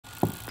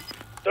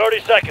30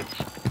 seconds.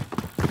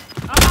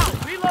 I'm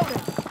out.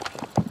 Reloading.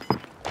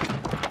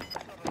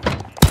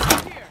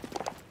 Here.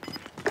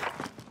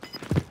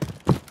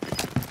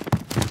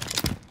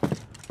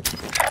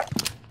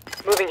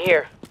 Moving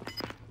here.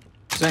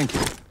 Thank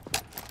you.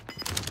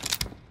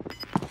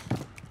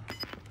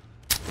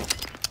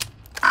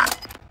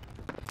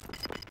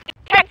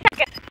 10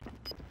 seconds.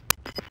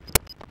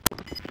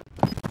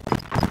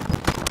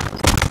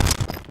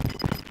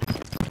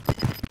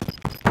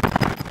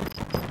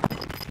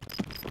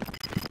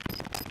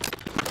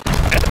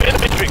 Enemy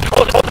infantry,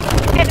 close up.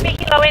 Enemy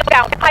helo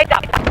inbound. Eyes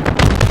up.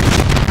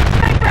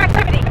 Sniper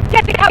activity.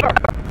 Get to cover.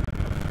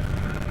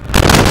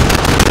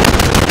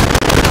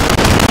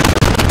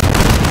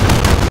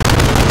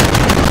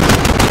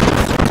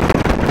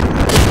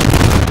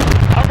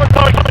 Armor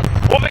target.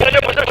 Moving on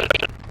your position.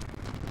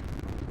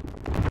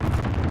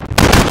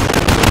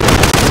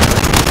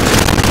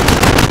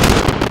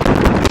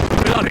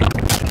 Reloading.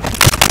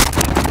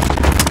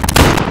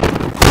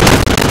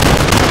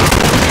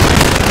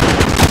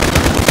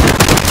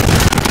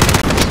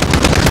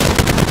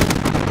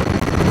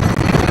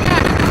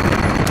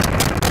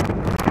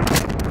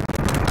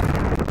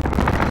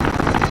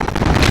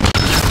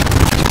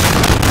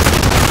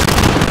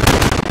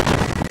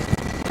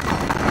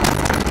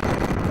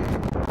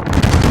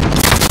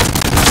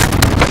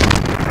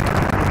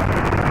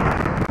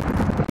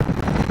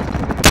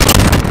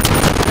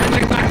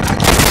 Changing back.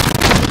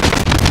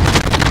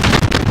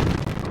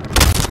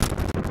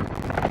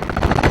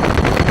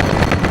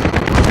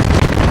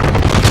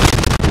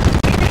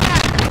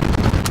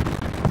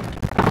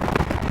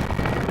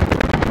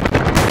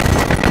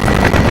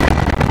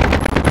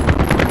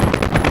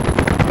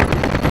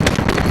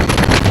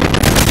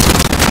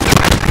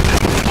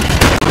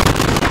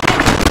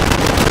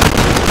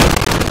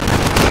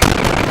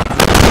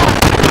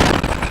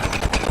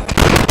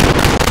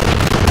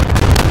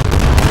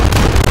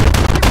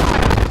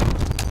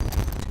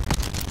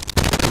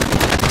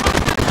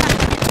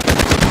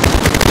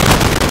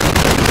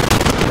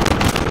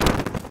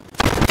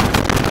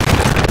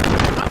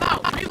 I'm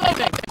out.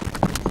 Reloading.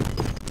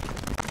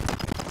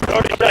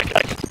 30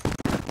 seconds.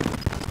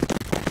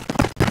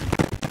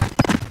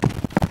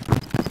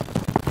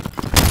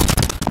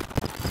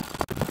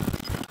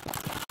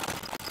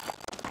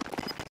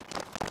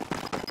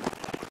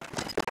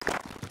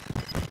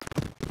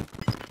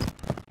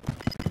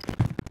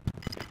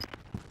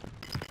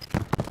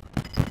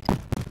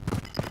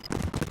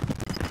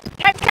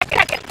 Ten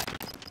seconds.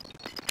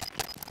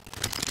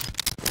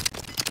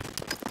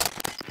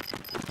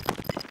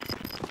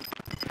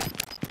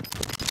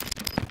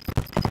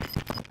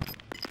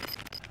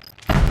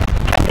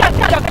 Gun.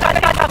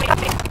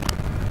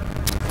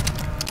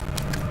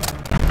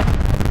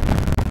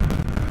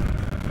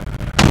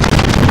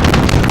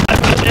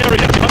 That's an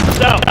area. Come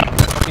down.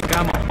 Taking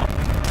ammo.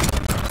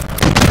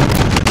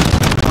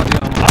 Body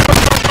ammo.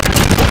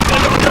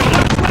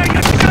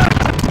 Changing max.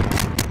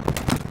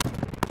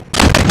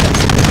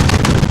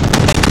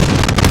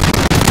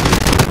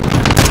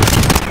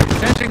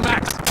 Changing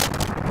max.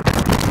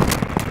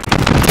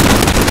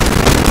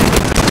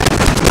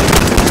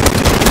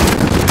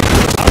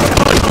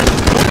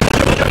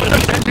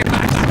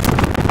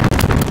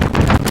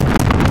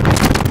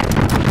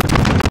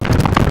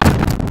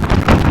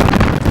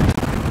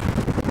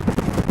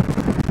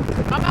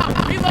 I'm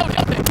out. Reloading.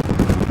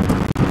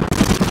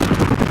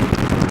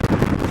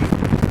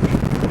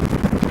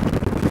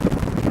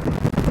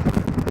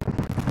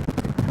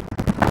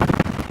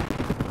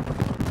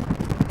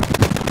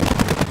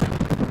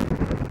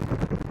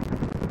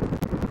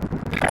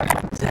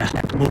 There,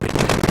 moving.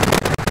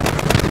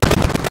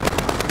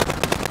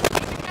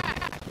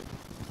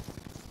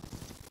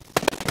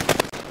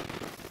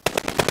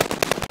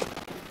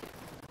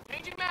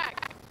 Changing mag.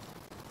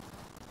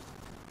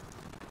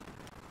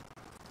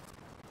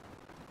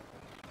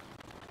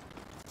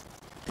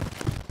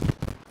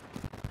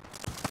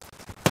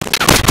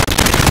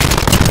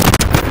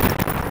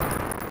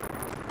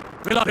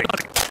 Reloading.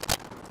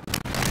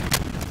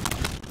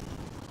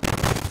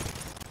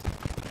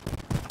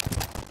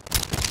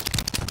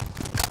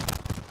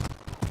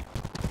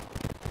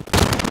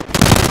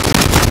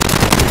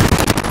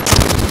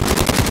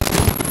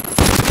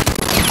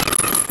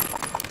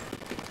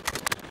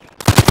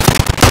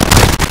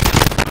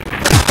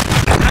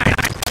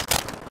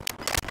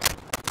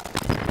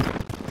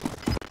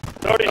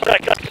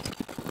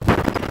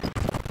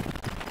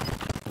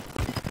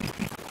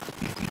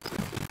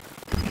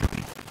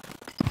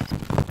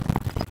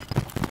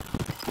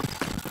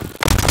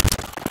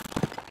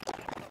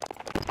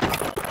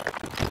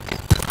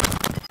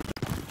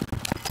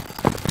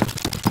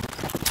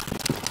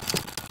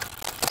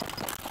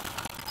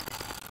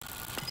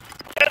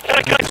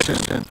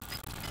 Assistant.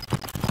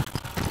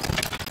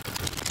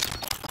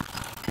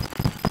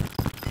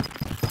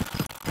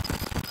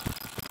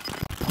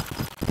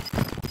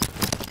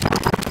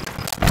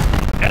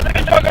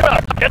 Enemy talking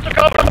about. Get to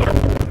cover.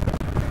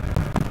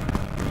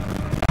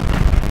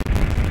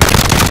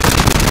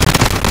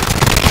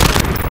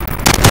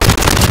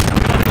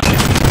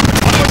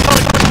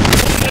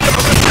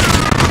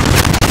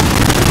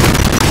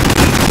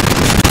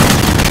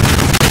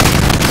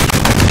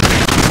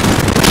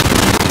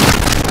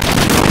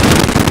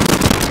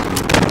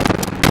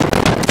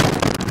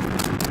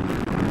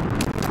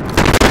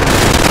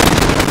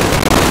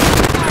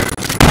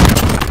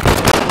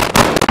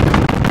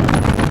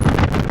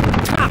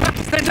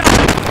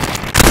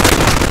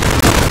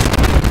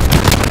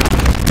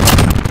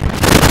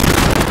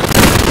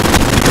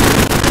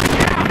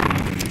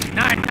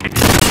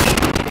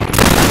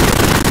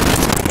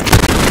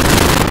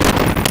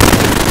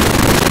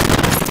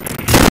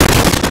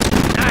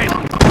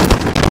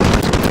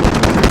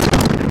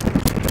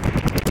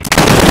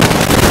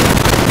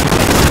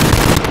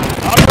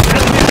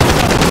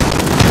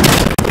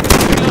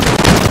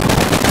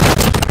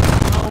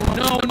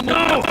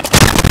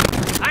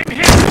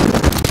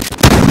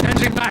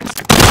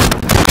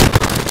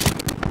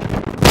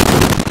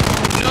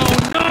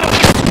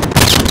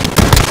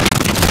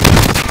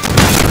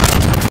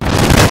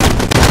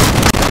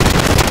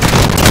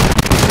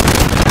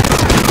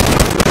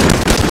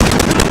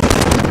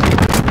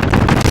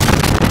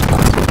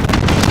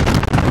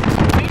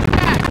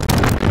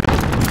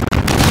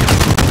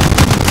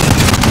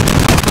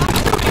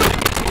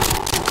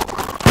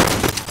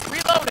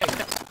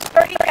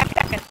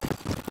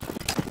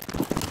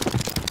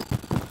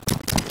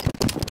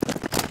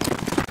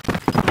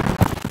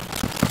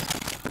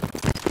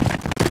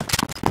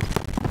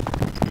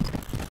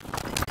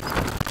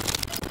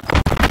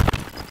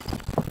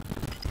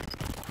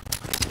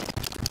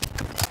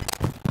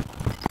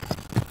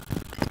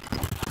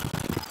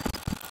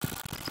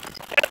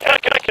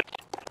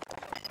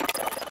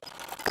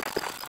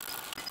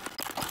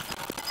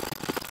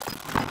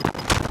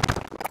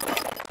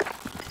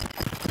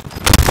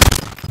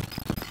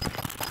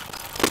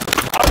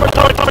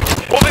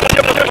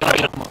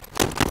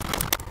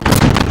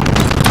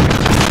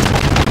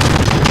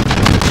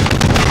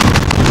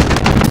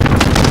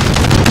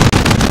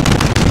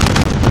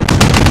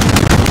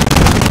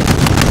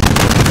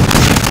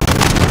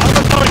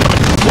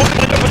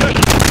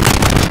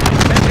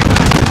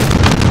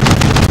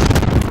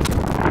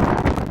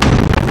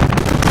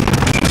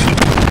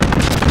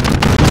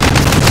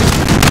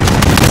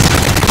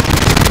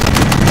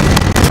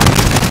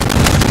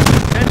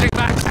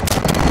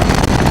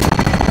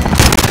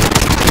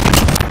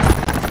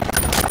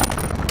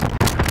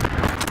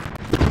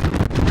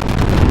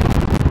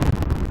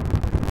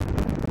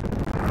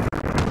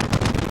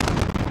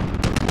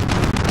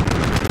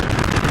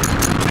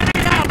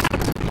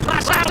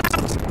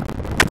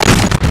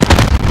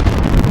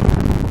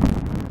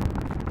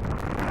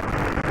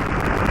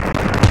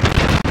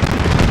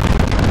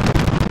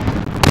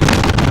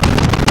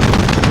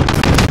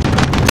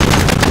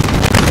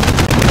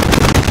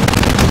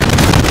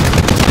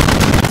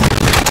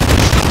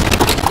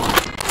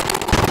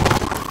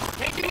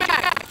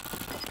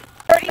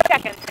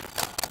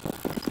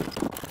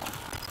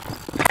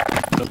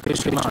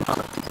 Fishing on.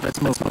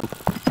 Let's move.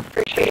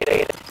 Appreciate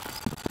it.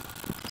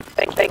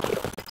 Thank you.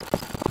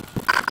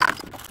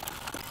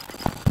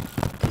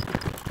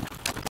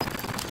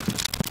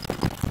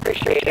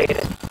 Appreciate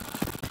it.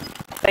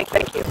 Thank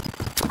you.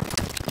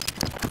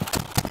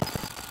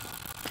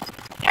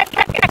 10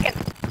 seconds.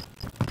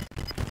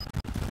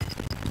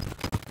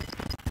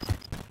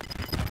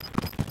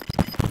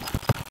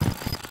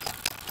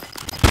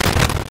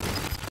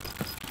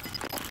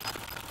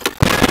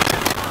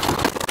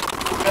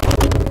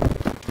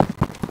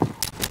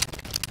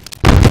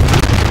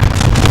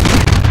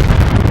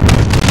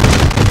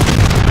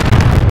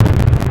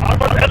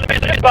 Armored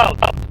enemies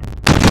inbound.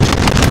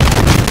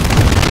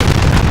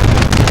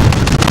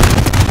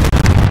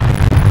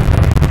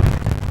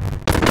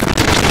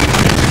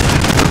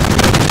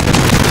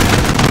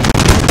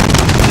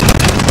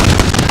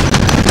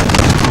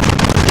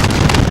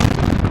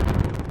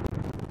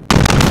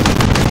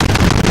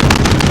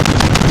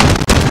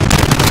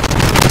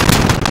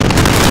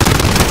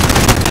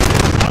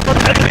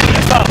 Armored enemies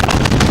inbound.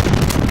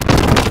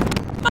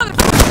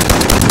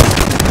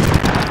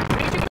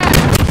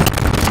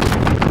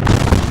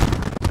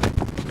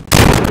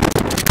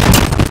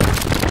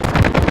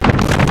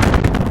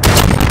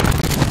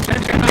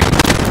 Changing mag.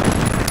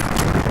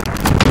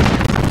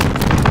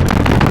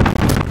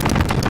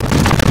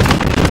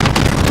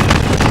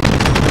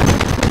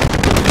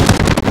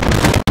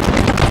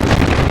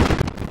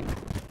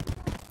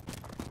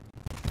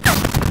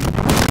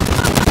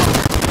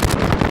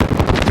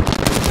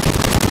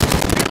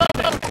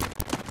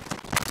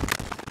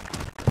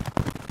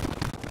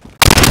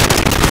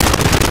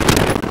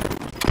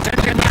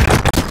 Changing max.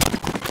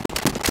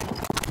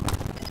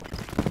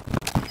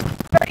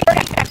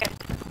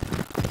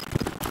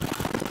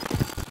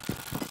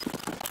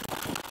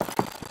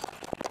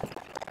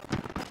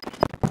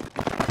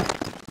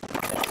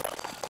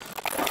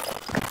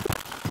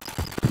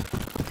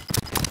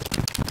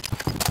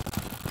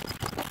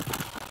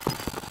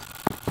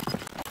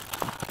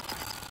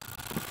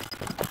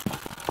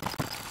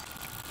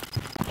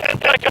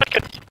 30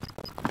 seconds.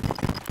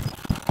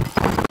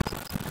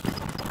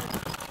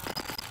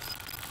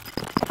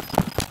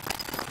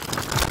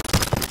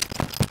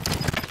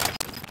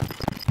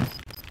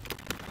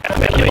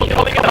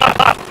 Coming in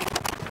hot.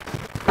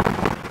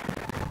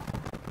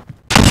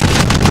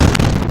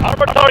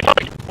 Armored target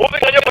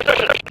moving on your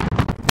position.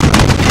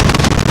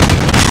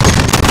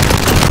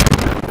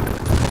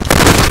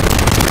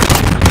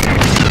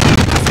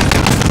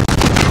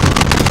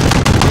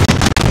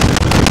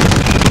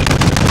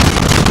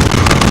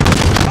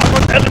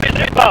 Armored enemies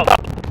inbound.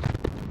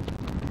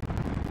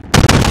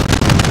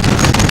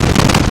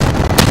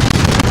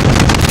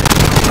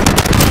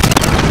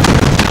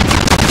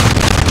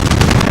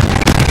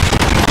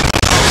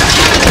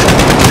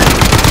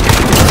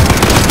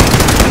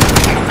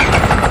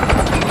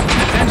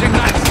 Changing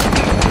max.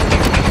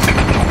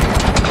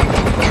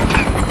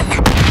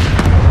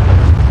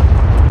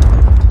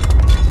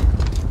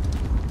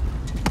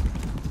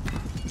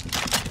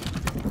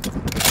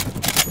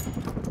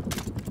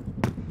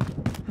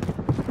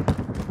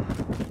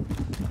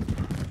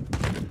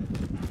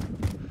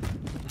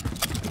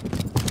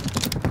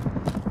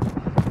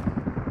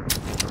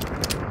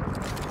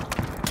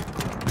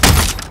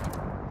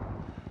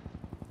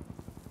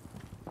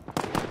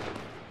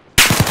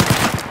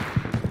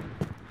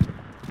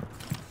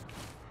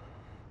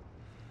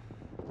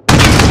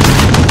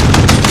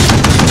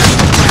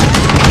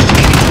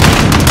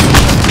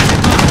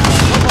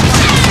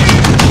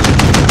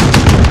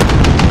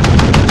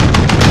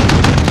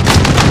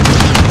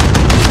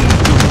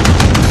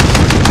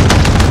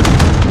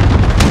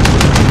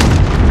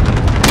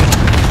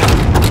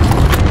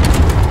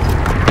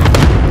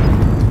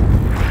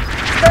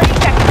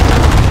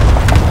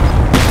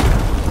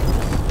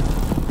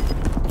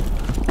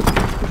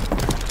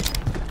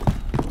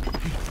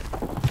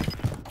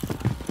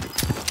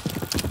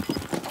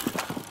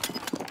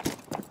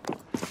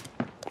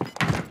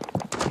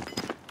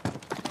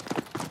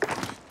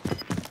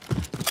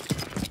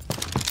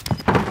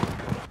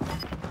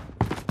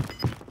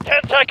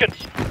 Seconds.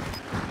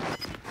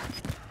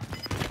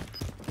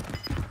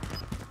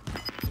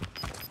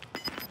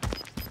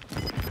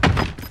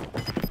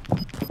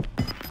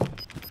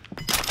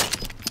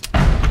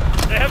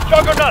 They have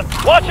Juggernaut.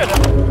 Watch it.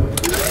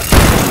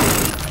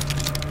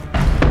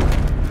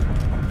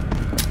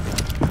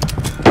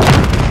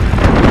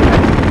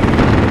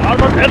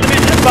 Armored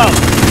enemies inbound.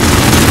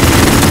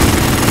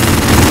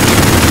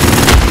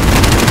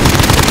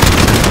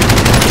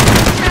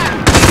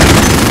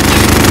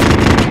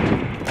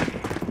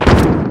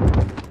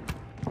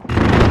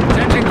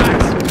 Changing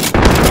max.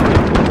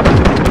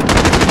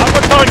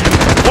 Armored target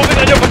moving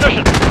on your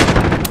position.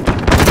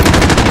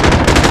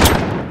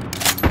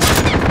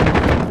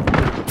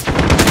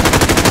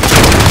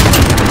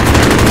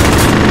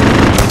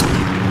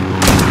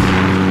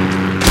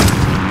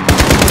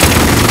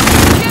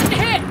 Getting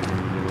hit.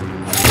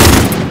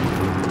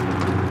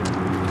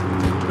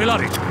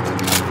 Reloading.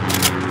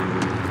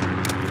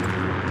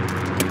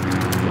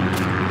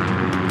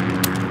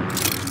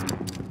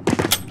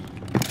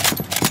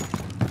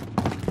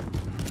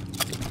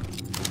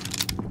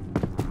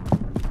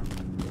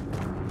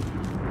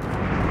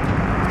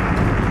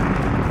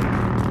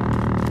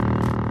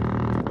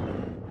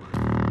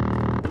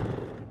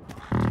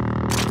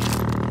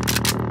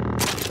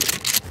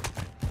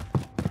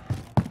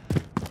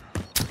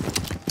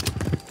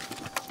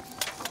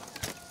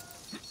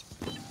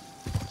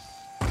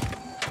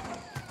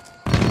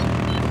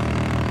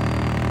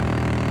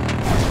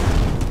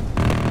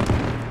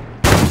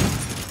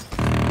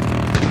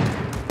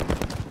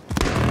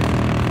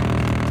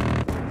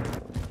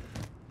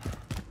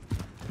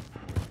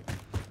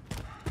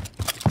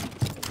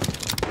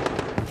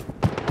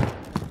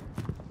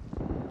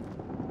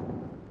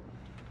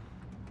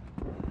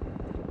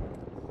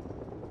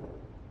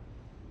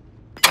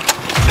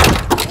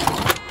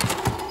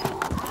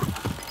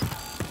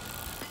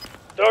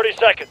 30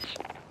 seconds.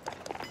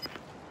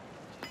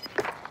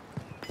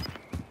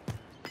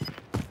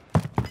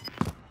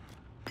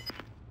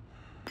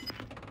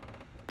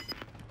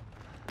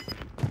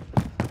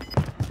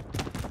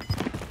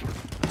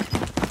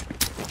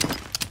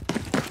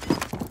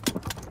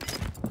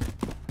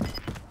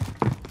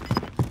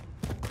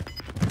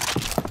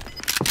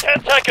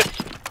 Seconds.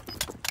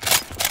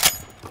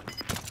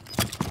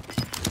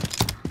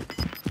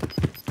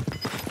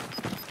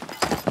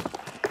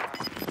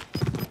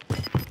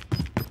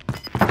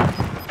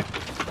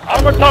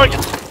 Armored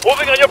targets.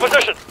 Moving on your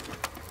position.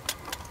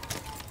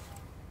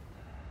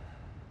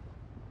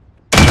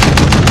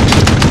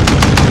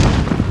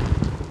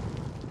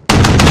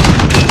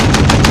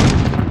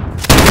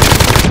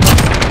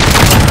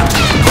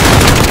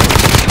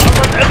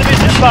 Armored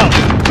enemies inbound.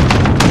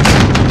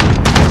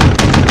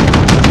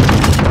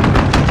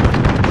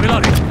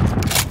 Reloading.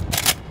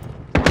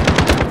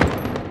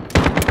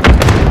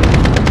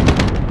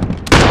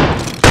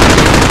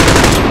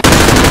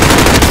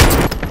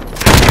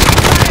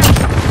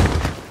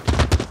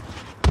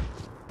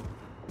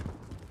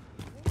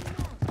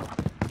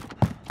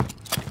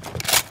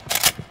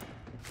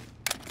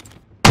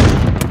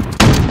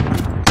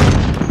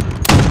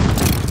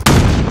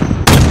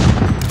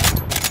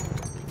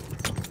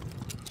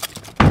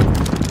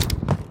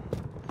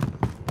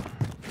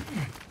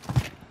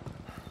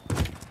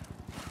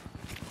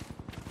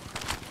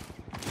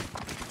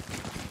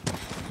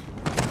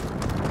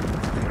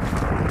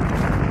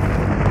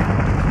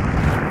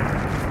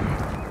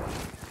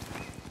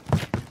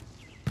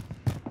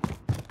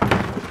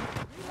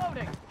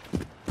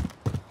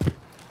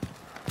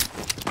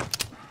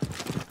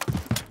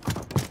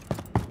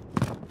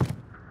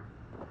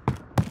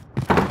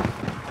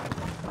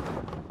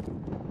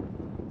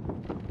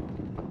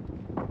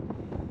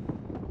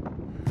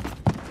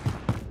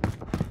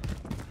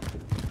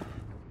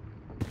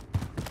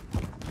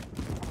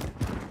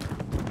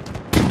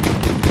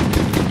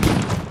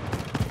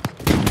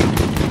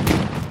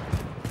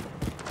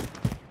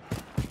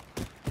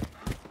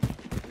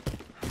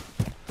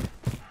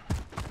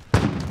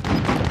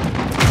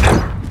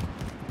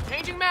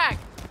 Changing mag.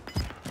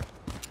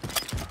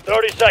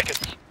 30 seconds.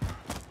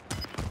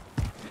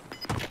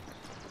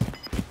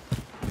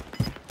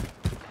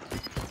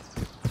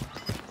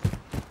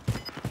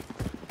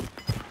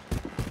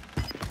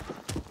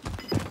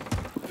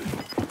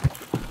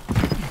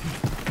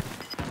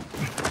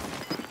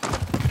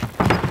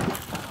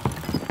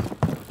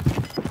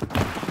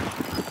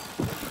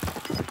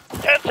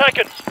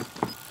 Seconds.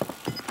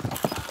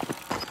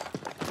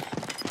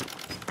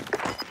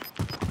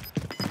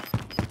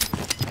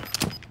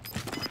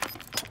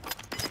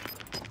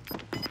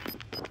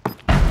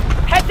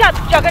 Heads up,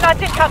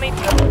 Juggernaut's incoming.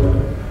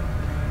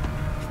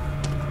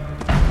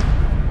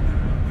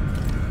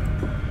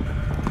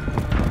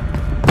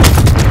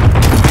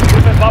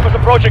 Movement bomb is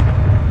approaching.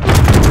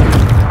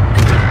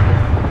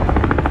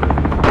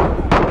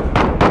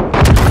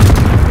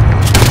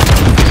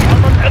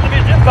 Armored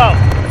enemies inbound.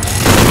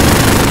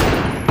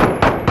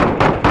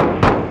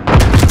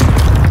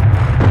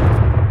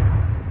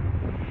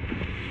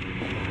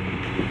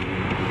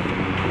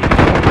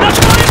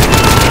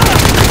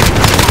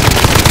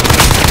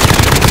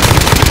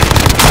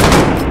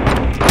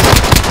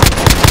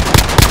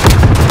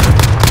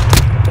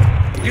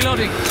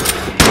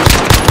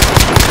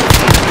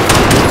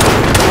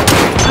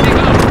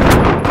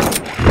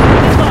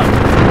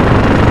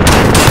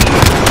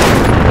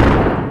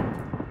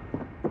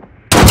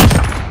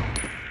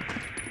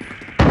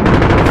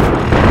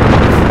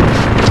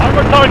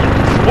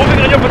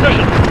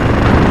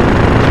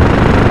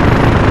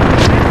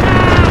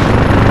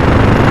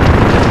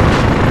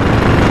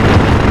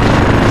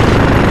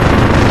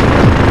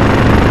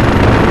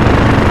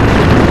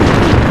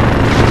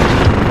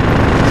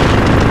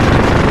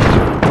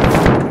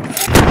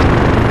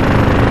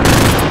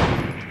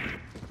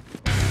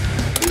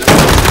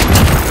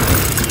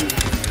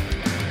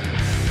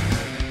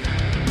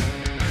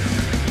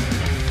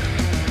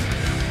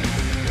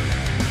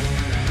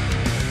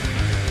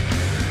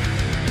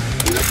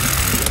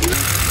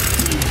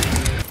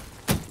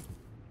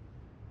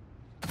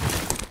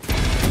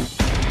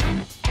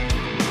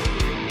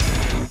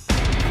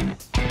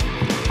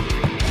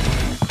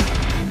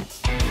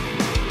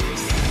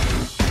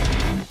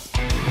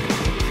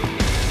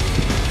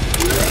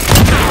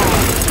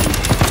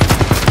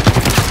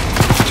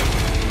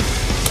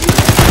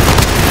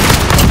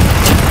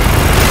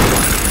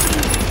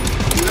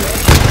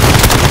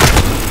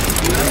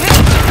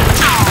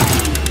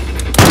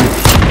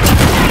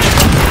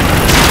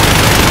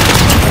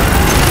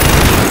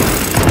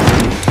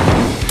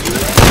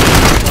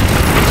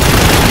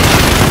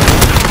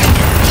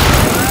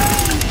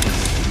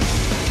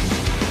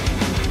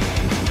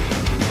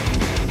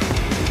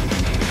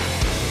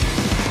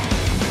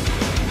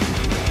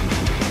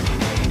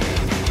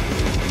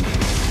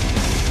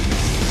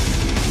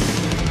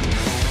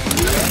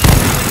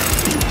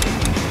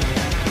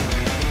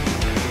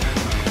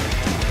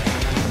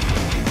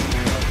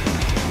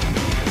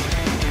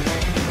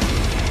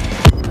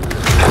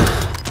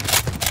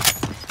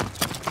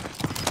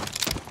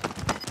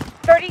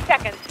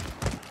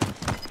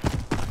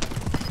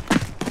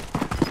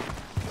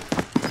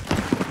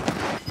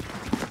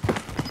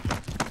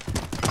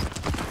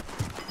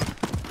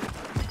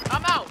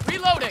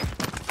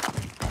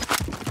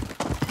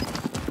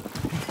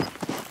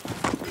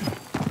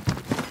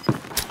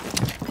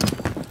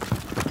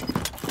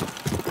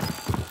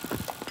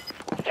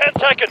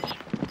 seconds.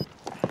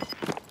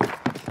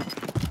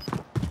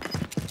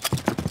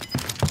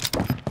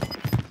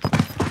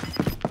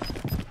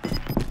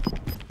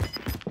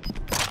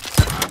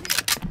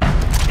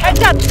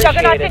 Heads up,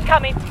 Juggernaut it.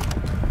 incoming.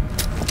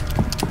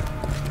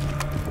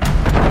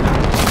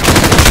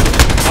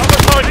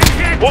 Armored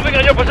target. Moving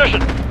on your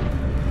position.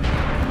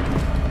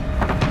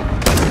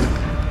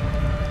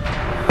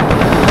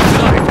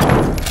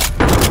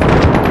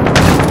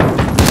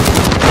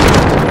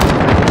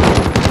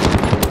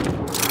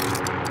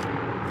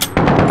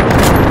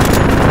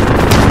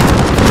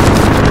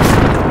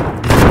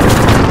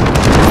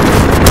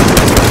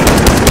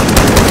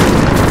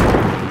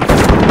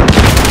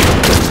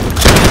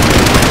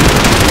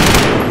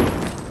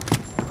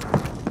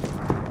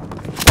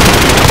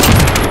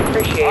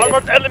 Appreciate it.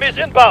 Armored enemies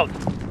inbound.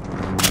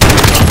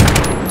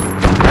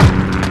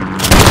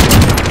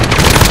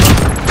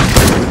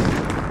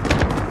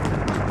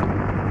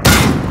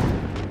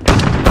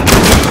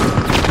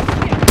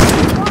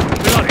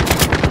 Reloading.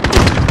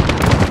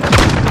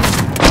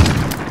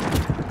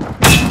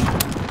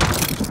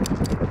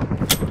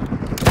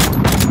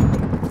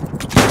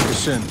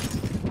 Listen.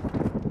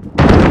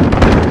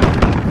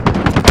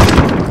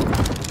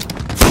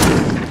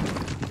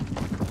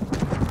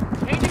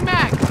 Changing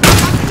mag.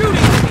 Stop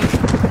shooting at me.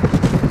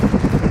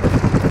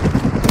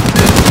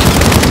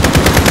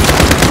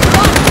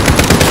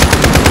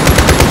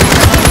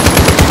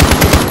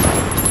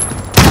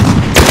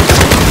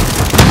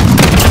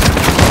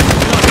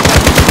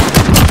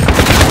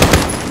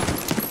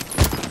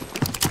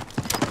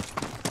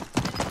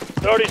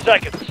 30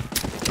 seconds.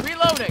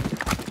 Reloading.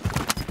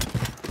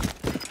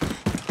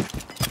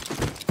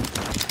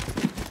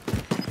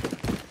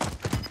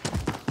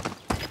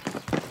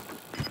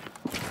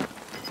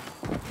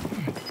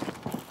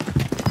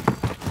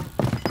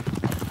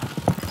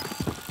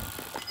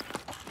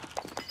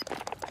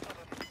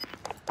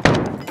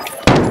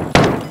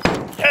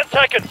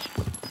 Seconds.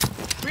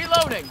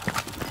 Reloading.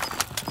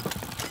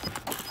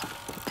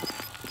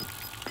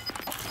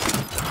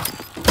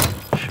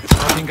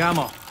 Loading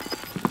ammo.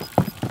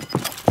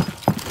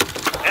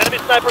 Enemy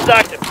snipers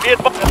active. Be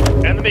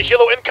advised. Enemy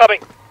helo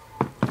incoming.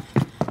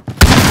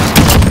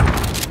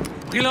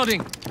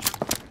 Reloading.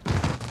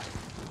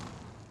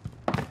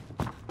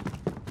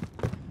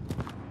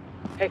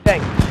 Hey,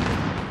 thanks.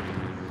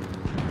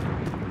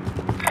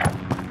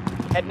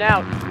 Heading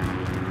out.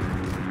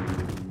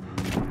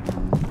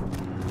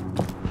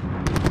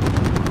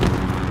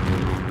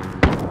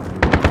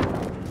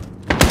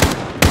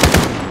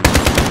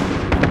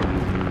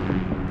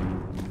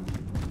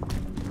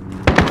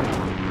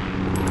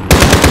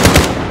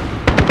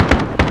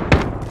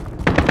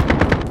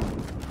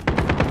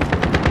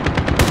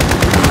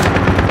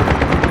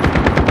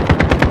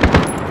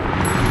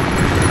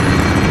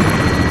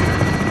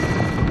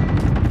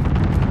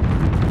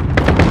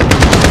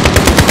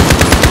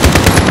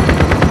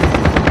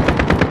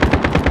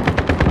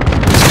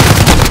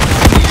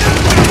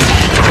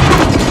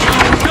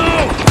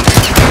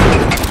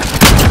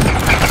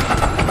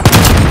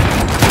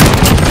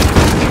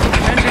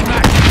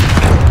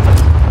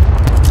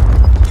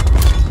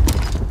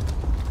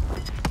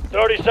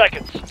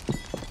 Seconds.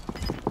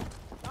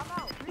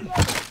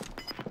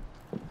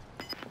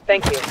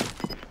 Thank you.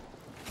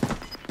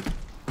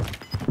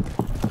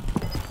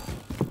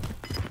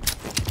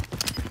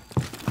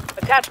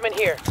 Attachment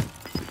here.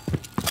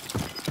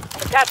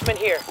 Attachment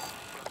here.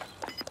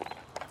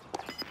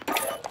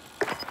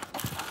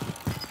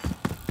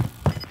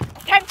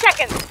 Ten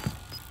seconds.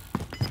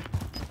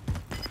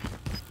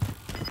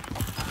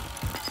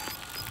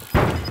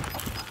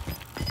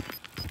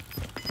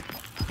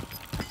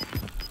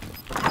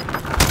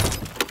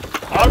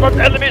 Armored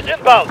enemies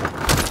inbound.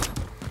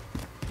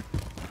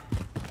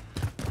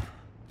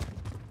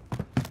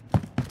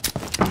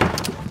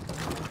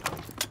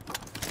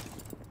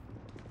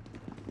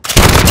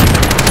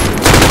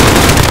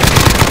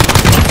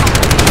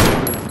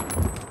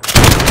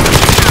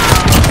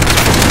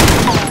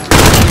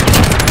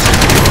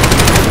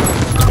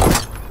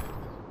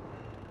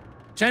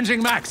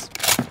 Changing max.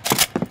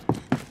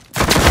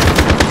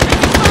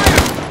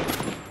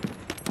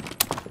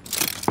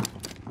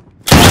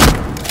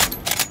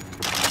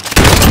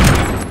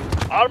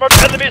 Armored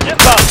enemies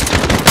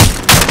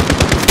inbound.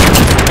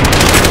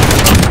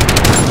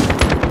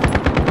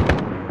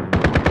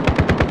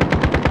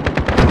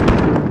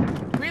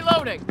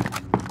 Reloading.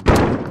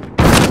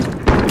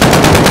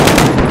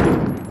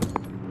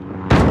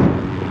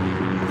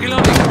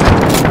 Reloading.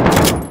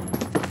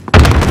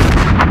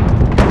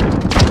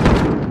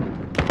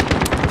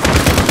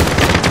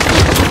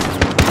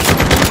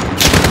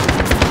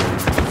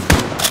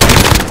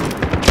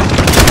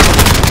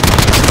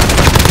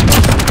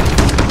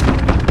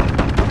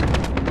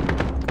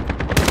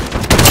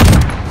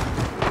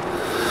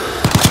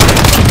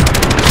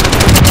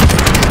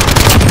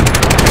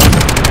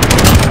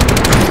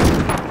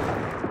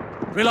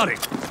 Reloading.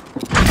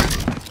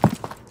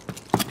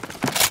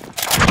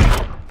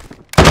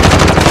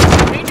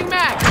 Changing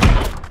mag.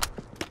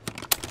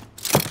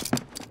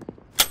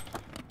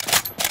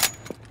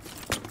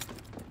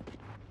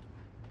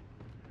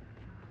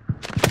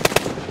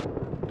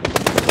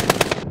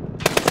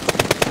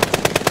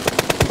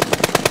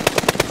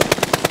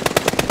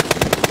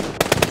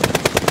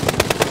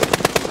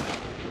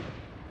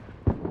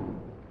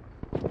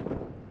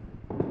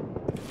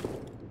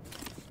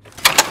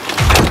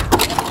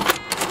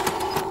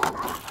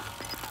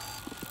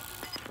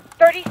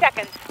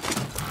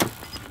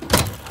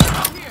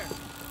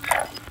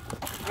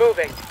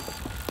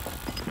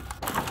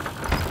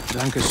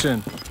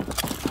 Dankeschön.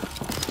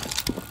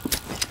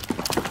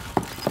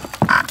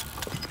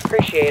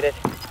 Appreciate it.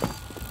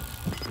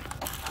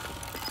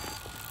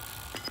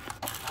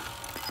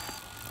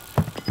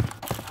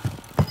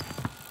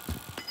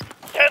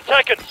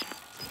 Seconds.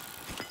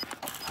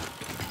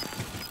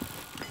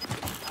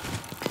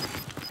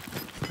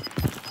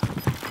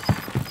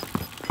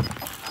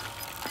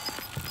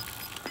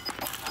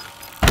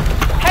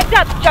 Heads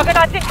up!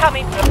 Juggernaut's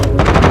incoming!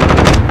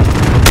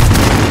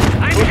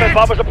 Movement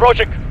bombers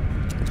approaching.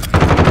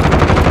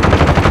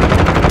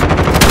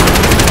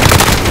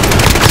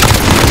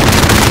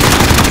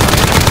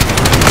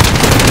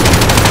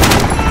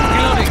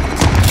 Reloading.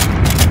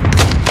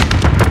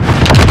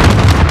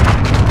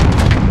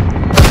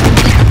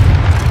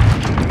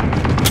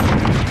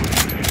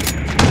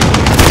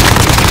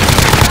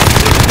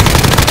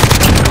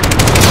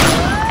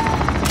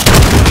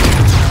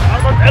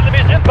 Armored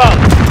enemies inbound.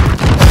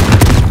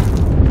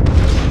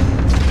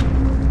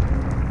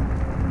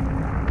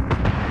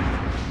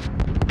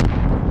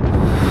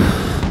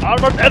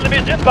 Armored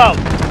enemies inbound.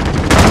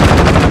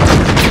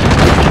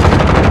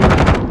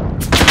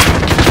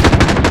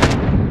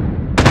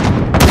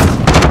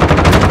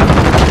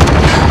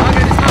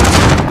 Target is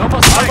marked. No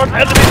more sight. Armored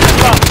enemies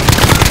inbound.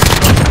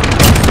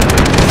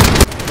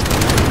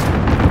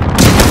 Changing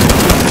max.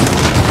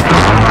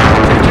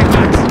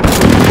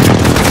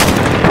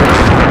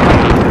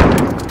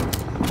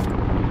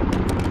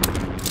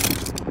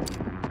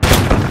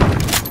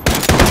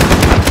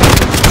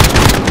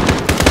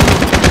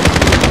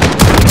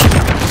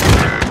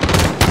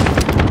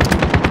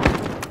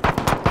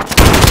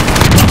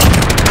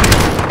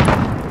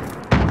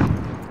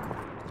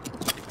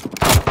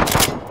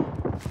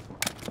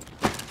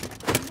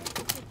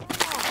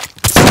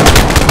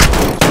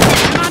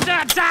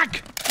 Under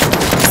attack!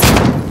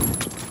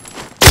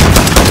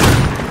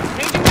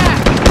 Changing mag!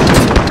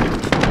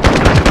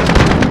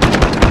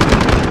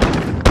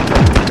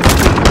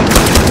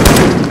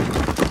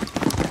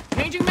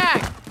 Changing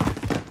mag!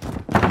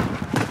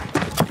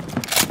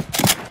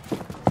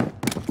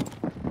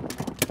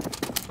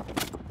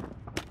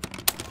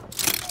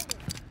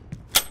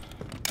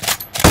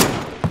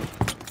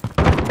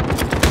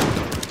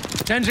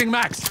 Changing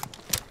max.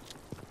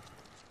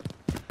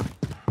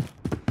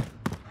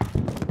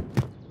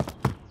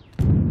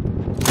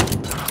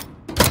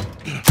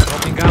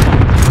 Dropping ammo.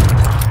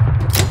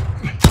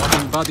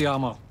 Dropping body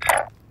armor.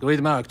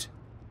 Grid marked.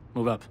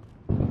 Move up.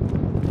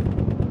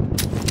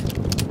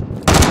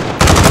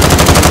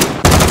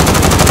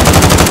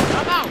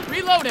 I'm out!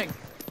 Reloading!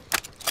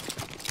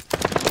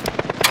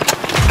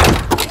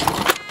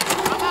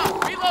 I'm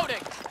out!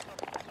 Reloading!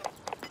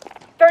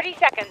 30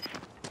 seconds.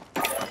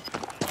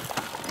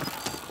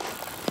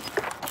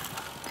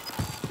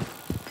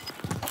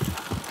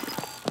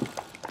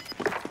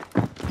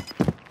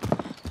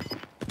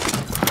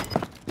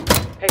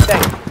 Hey,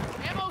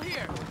 thanks. Ammo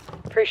here!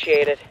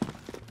 Appreciate it.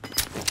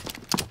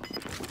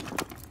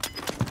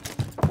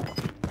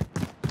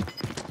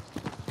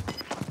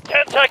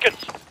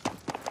 Seconds.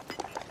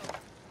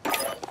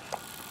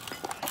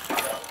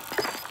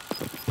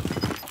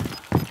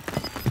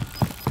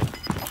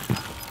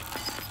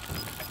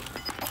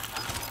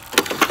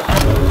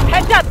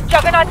 Heads up!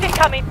 Juggernaut's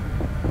incoming!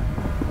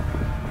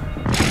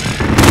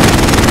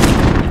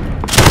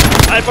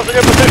 Snipers in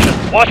your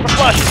position. Watch for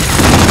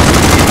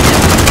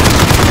flashes.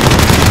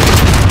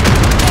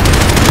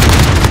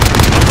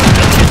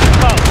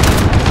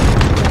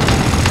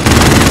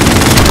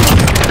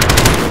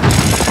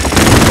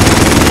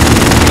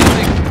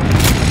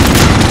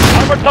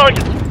 Armored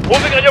targets.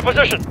 Moving on your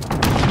position.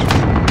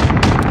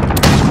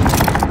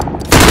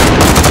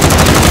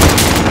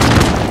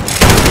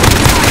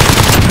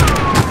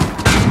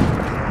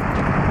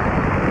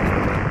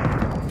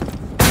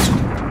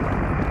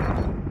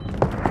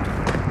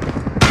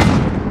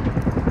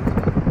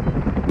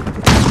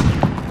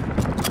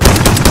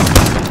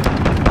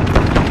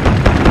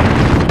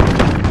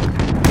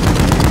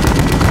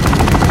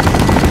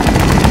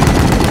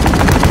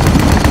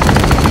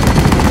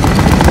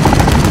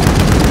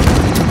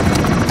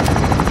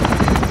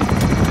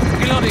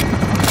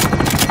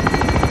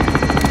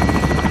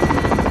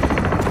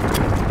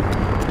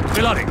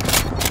 Reloading.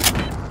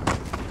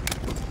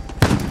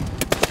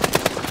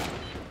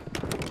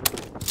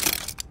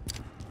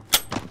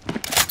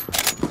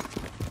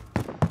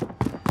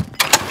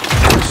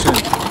 Soon.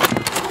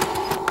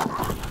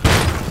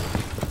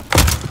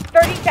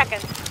 30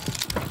 seconds.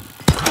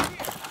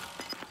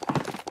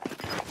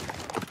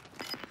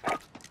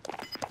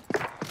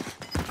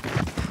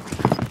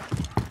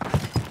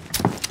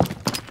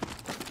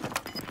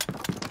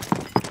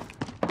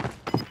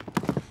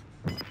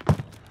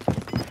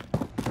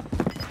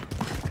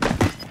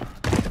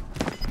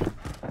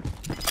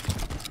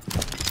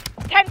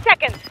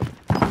 Seconds.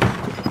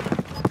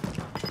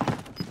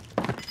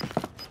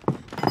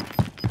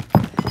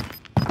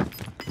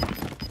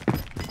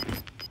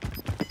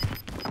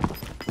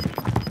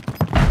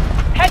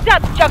 Heads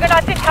up!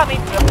 Juggernaut's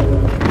incoming!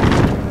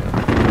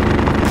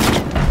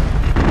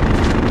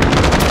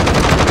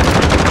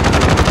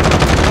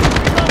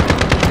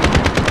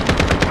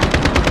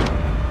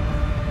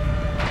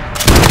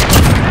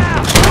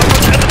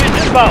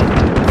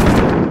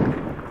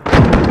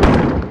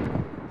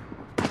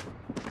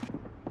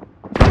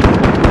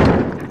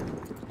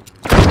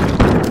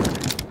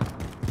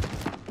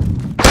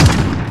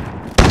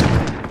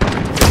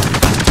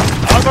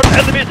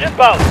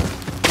 inbound.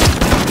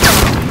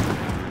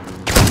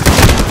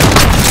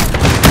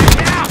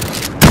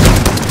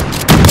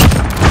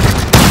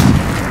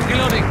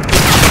 Reloading.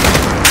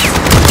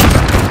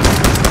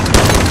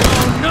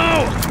 Oh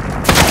no!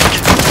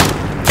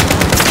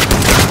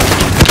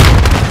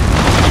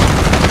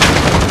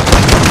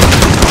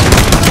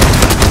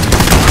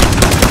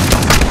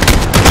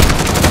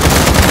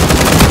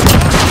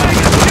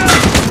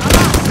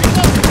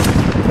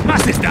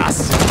 Was ist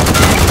das?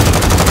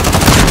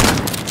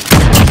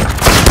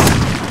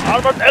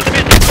 Armored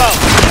enemies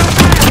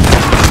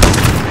inbound.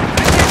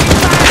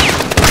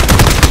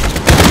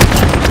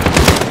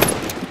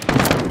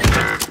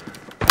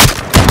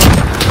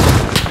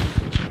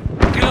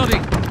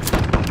 Reloading.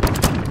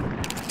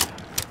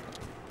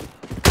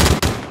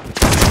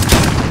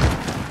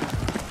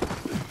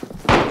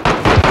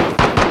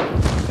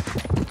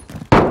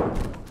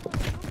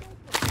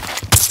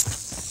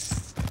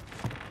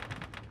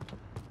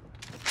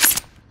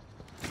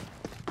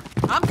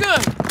 I'm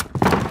good.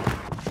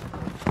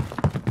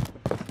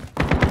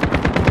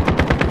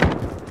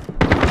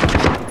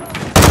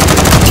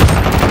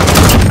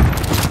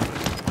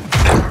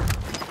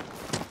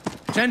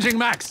 Changing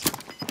max.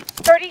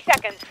 30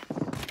 seconds.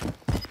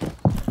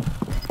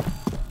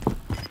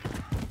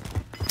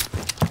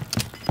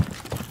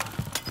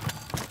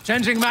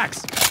 Changing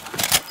max.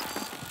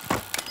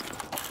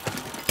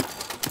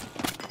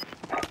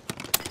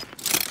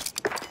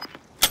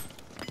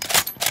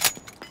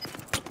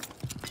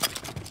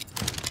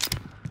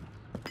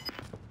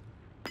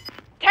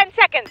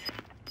 Seconds.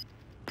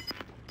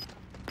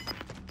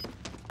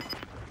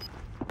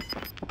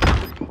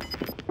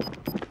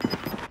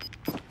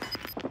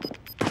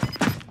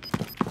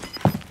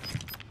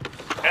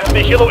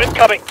 Enemy helo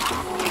incoming.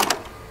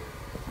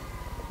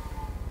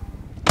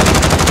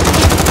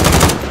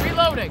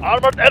 Reloading.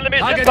 Armored enemies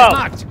Target is inbound.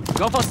 marked.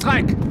 Go for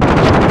strike.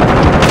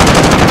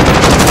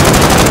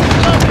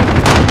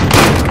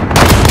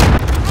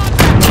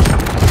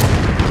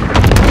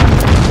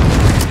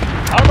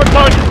 Armored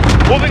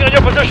target. Moving on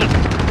your position.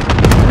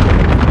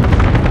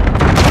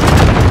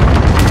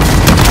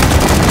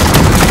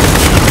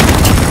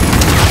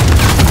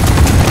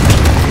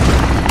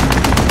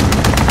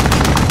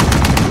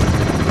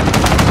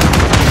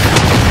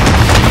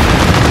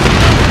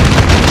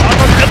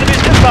 Armored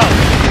enemies inbound.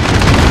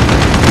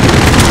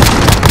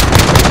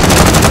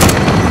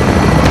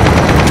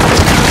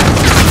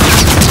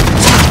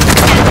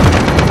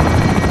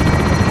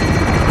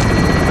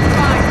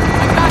 Fine.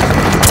 I got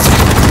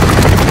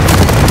you.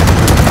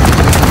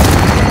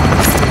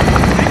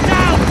 Get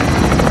down.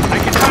 I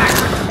can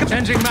track.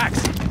 Changing max.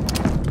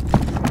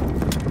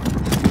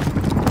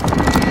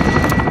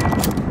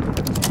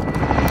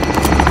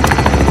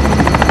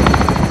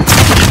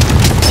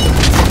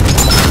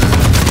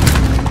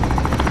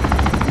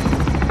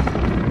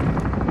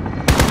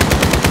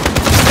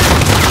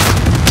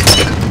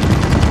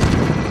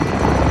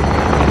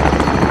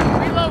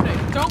 Reloading.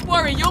 Don't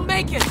worry, you'll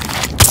make it.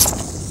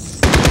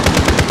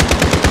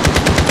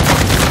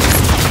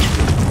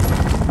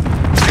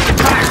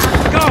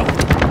 Go.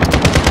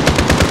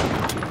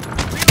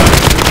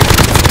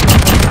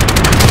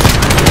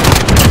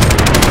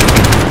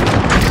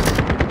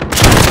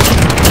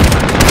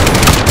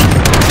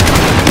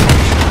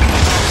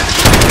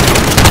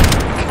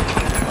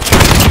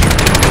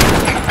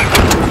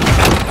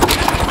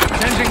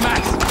 Changing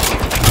max.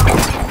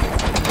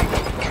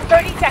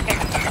 30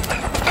 seconds.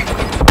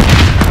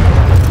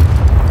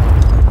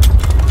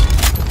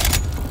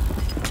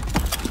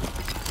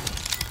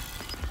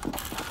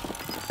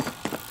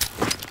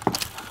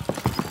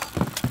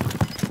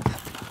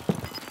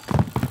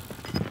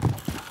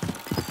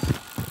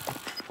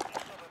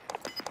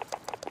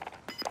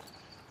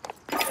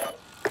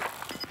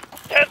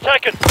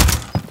 Seconds.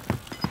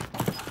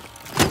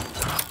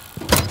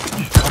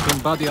 Open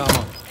body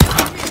armor.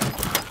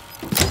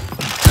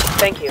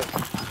 Thank you.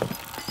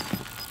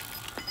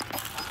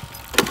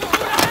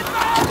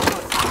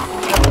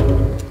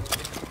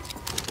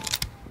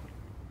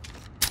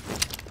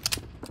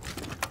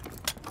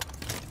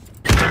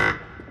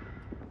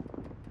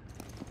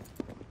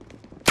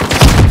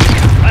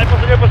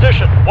 Rifles in your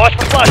position. Watch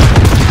for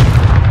flash.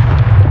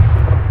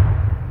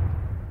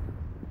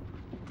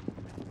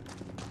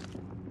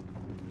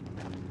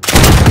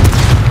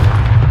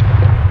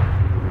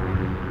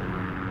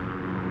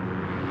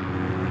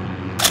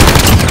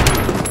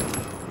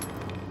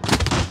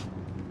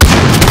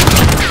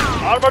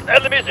 Armored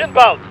enemies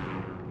inbound.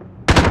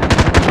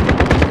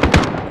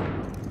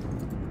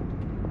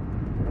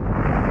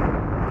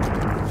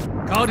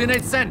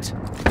 Coordinates sent.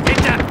 Hit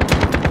them.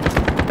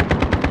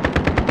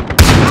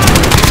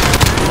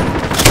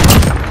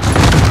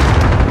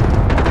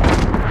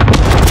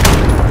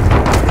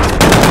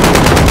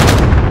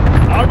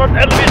 Armored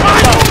enemies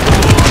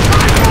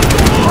inbound.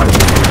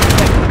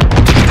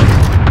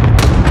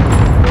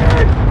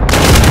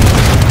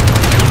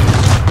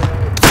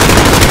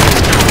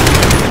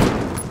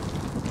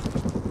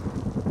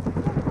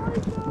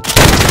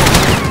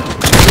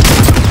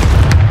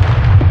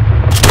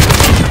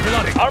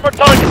 Reloading. Armored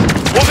target.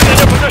 Moving in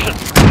your position.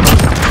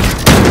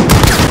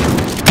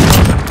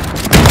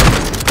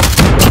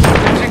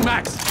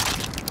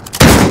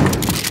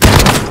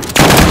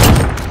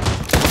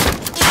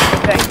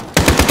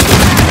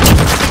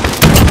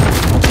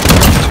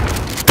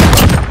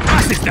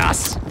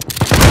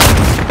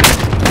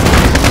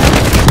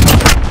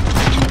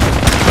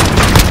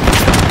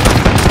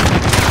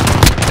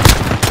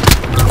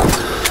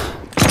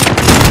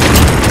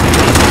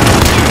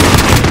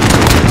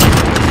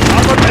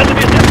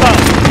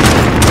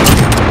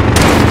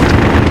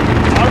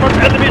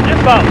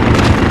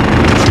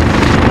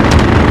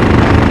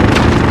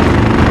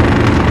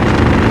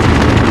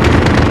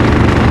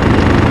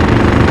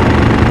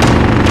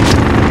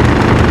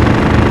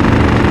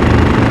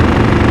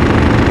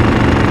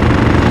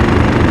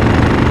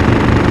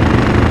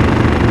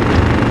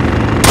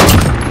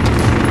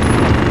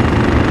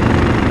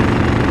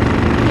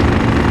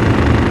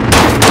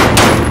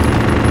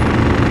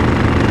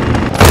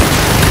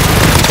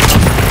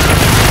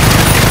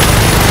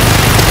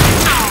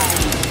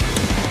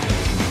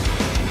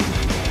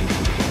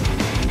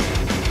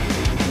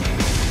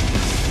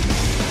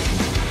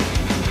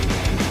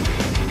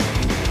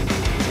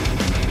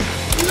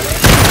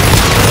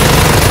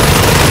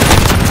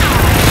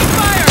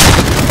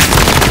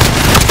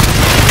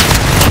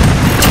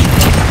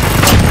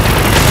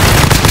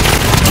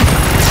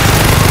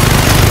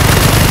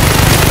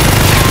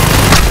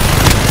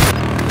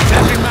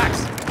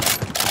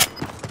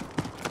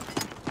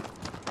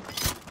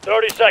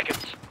 30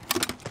 seconds.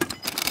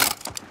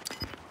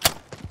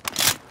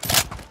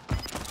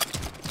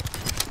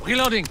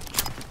 Reloading.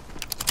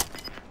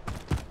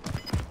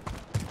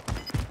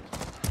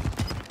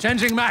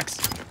 Changing max.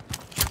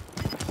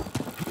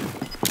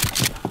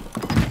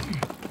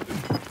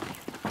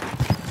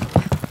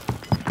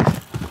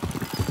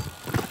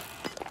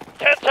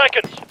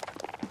 Seconds.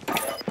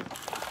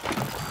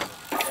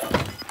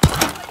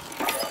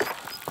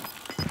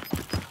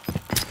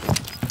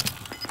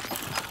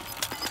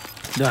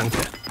 Danke.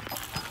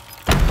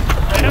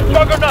 They have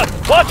Juggernaut.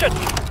 Watch it.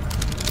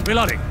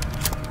 Reloading.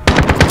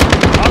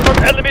 Armored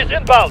enemies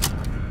inbound.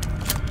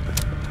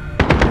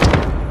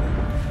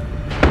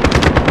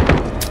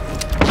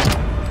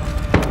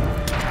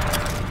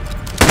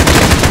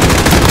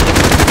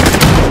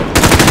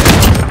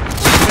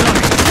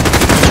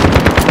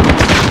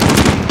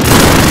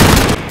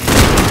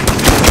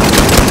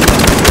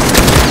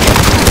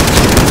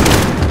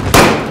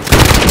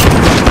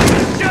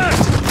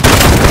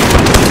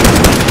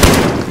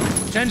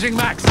 Changing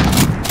max.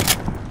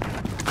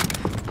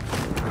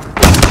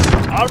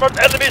 Armored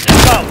enemies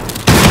inbound.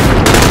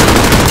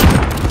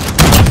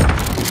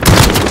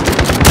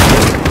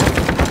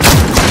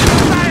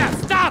 Fire!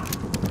 Stop!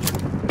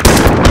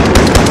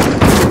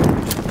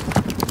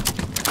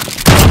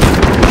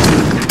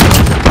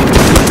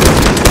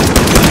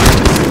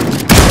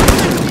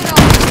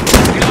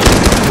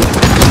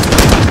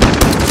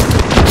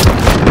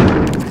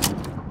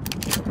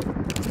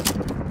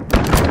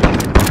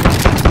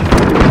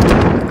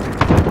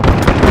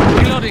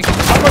 Reloading.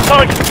 Armored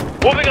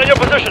target. Moving on your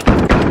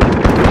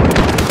position.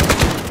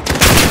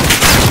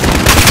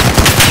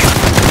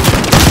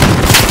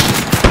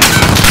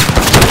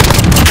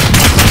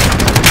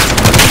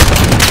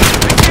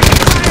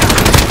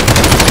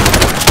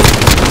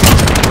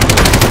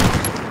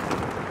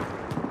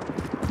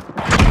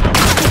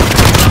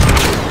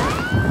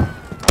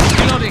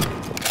 Reloading.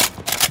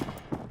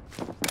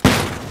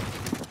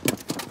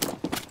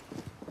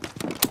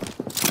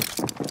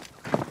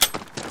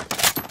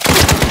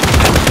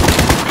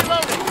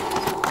 Reloading.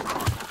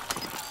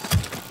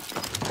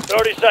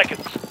 30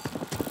 seconds.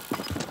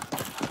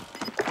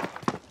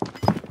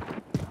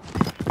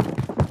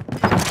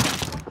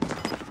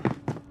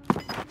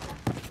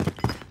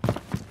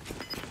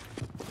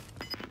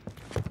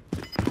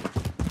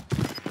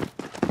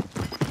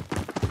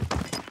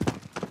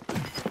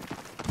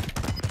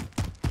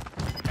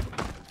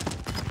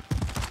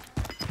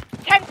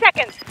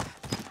 Seconds.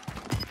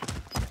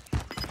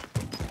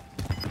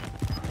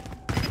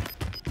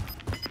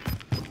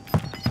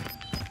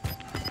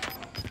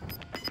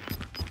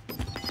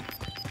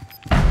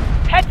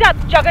 Heads up,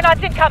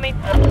 Juggernaut's incoming.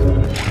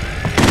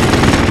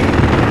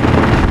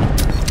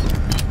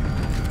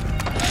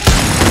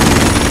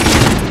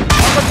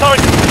 Armored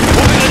target.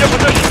 Moving on your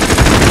position.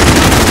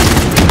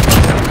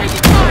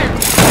 Taking fire.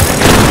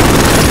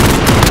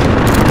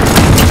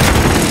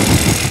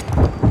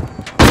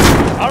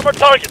 Armored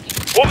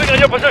targets. Moving on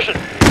your position.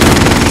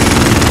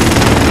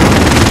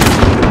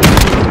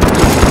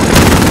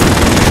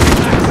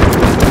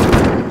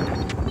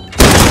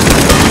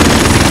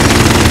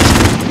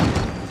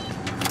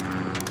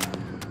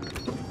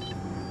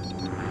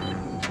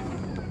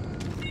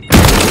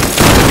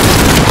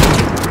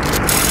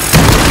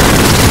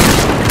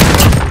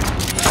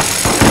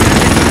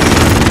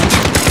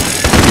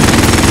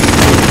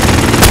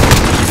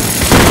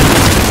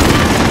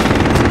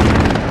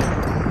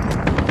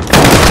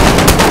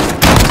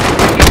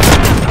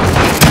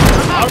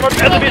 Armored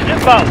enemies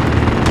inbound.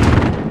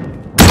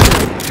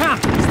 Come,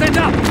 stand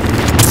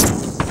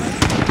up.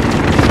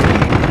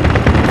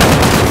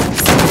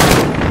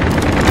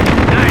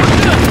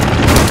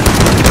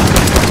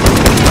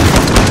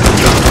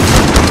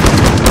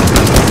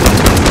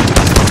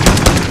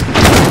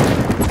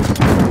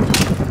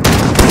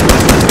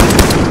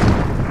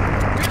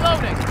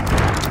 Reloading.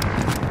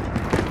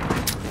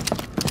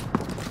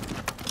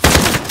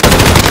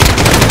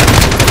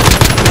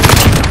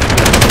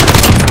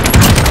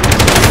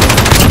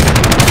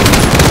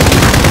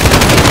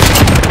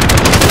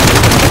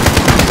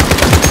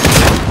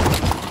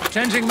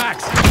 Changing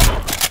max.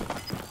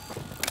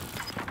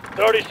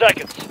 30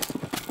 seconds.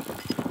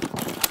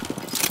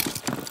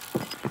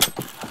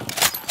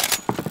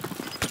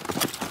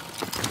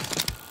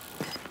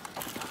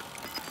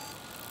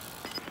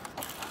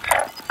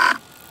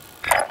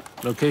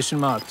 Location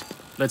marked.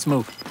 Let's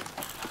move.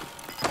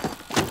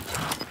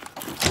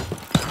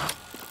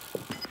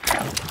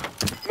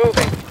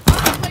 Moving.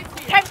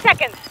 10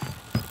 seconds.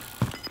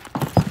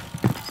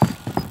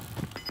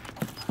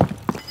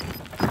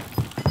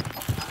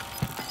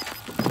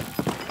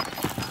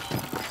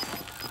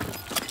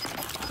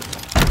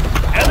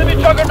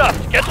 Enemy Juggernaut.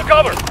 Get to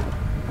cover.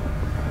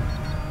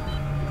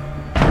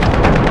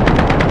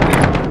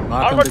 Mark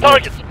on Armored the grid.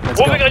 targets. Let's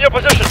Moving go. on your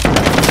position.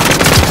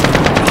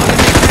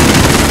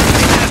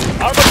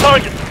 Armored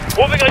targets.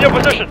 Moving on your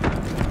position.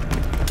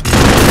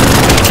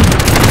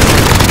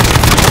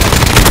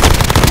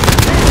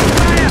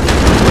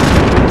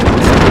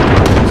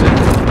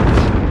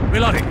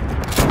 Reloading.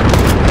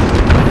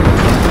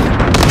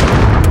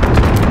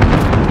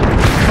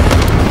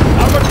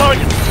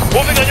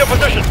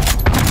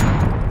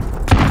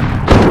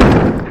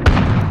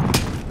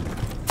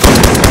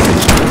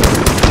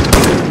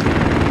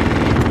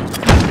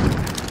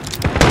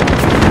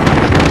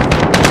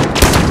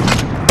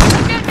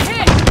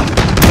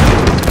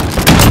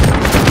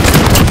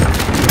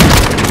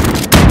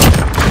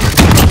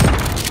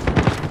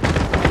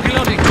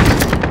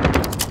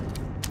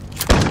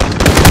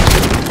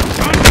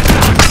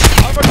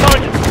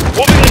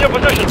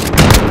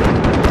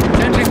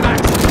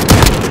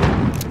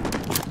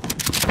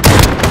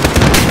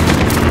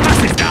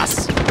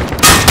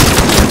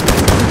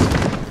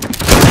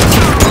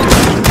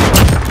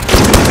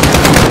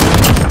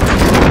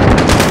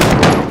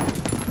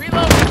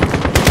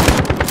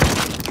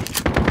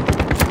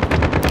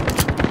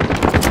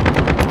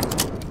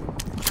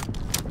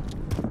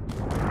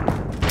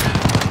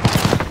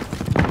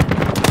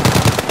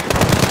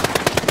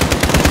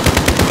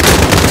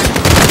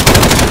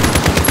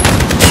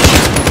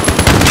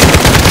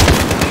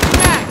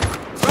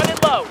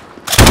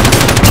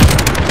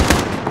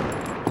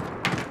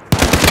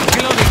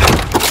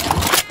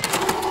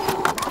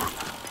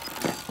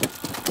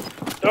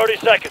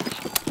 seconds.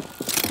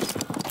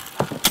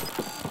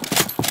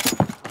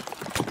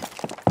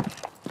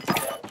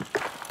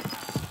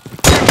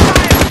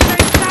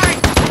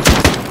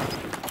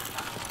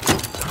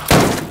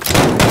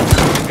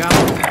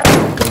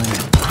 Going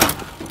in.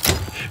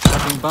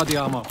 Cutting body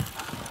armor.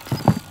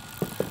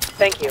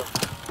 Thank you.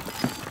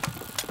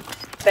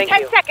 Thank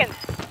 10 you. seconds.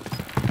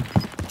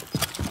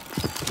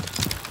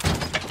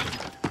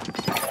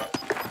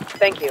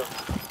 Thank you.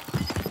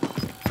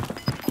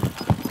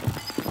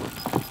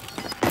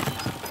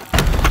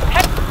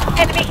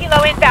 Enemy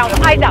helo inbound.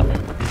 Eyes up.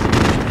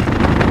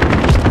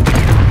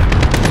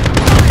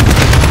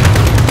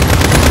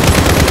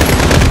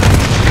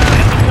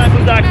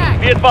 Sniper's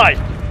active. Be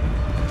advised.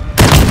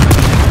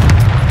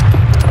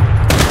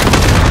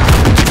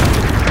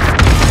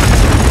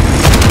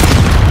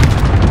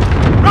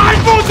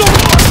 Rifles on!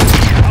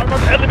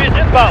 Armored enemies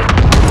inbound.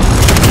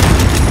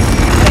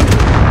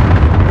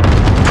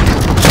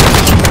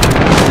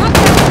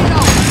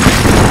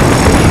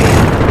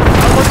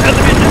 Armored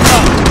enemies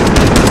inbound.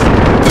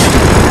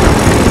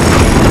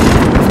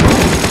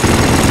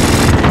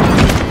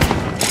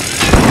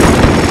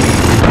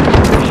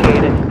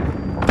 Appreciate it.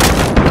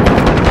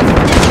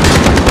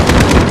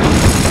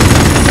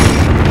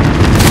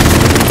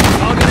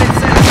 Target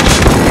set.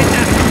 Hit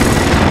them.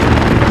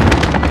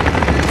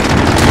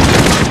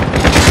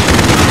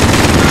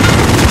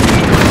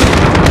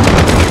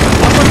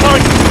 Armored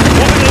target.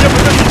 Moving in your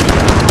position.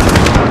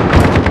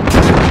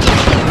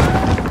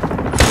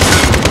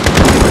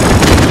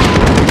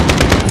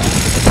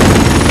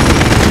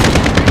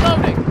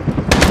 Reloading.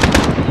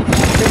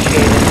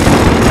 Appreciate it.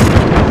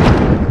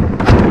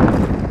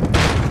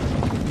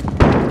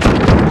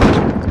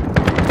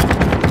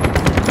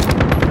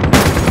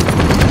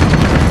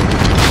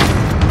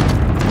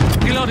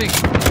 Reloading.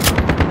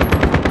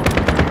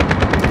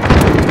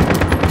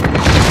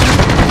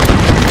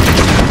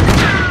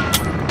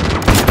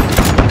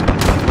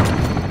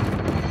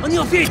 On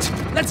your feet.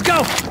 Let's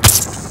go.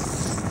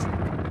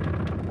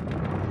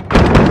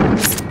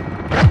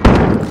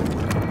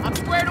 I'm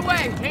squared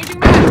away. Changing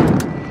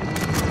mag.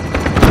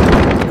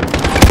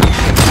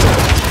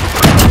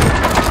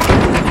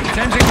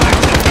 Changing back.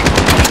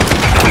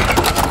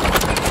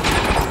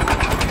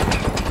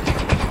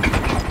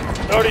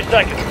 30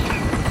 seconds.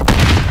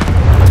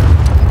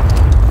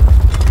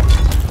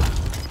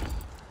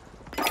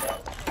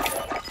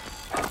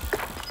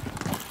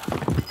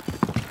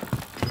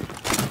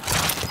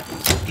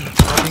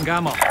 Popping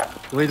ammo.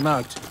 Grid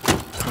marked.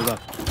 Move up.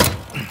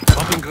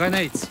 Popping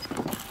grenades.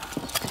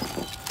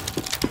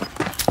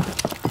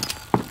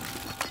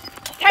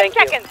 10 Thank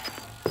you. seconds.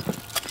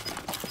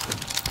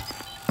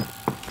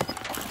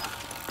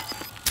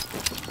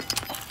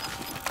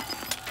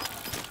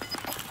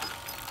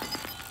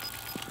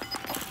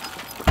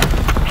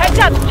 Heads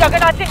up.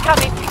 Juggernauts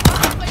incoming.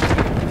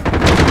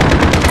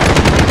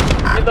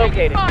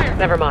 Relocating. Fire.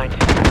 Never mind.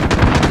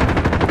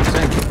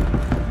 Thank you.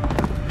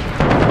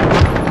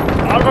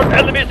 Armored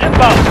enemies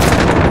inbound.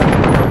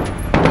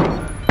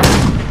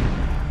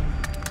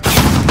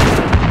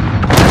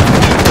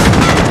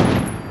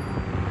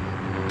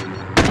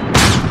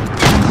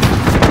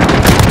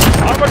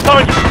 Armored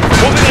target.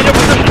 Moving in your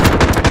position.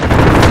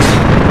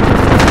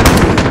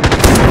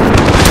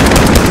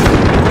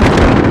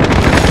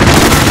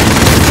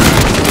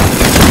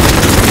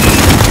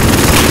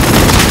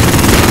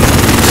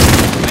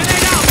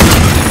 Grenade out.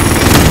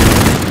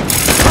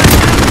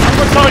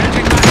 Armored target.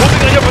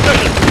 Moving in your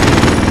position.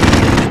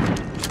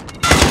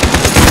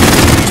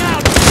 Grenade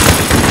out.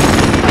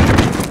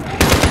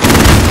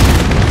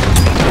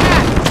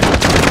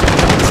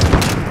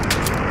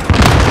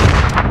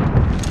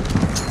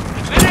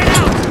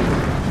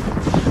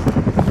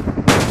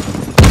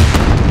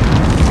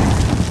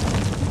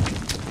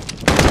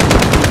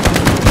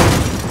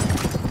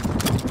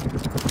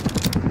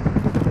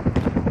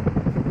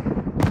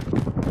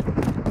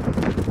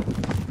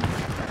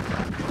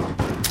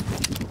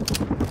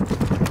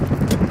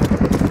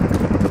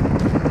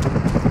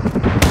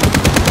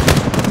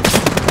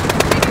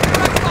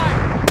 Direct fire.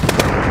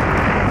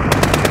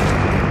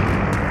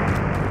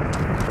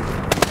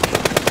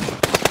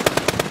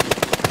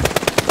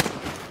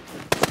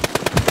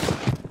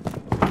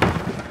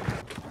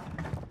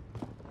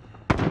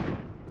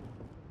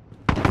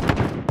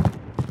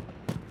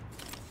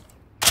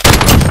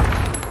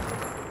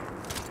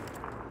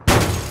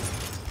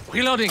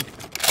 Reloading.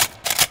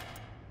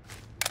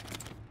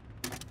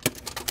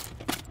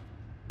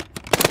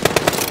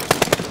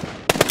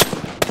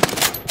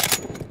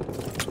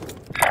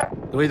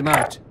 Grid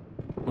marked.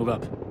 Move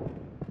up.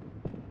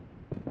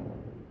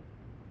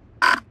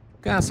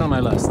 Gas on my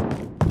last.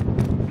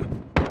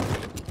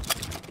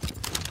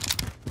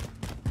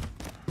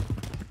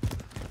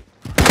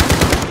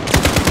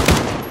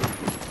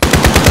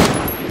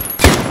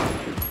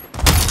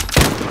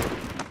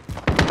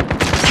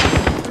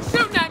 They're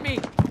shooting at me.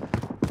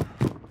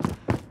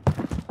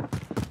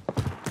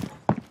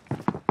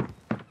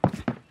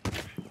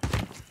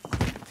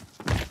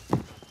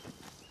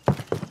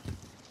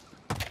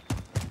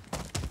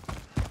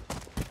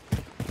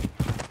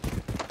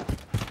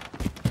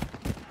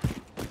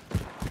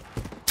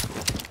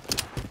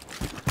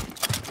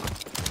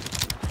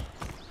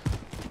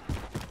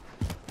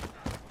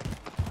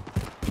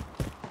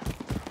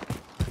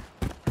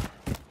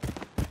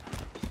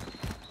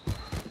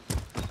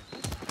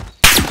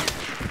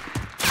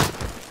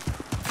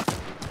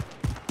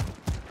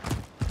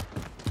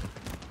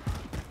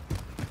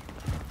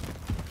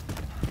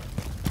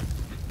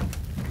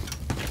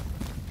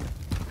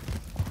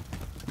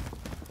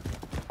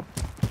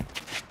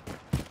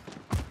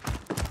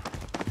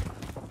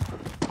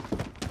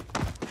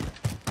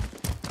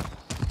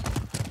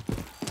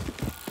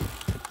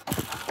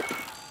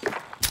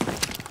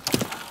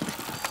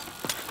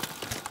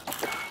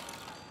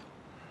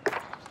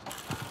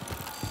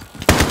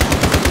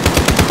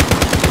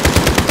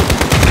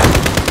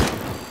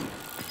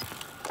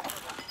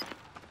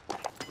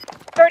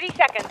 30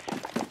 seconds.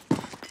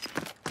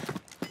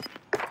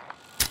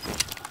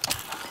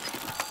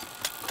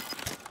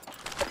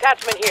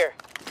 Attachment here.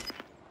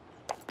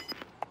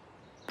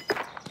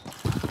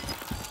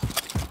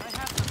 I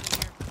have something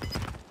here.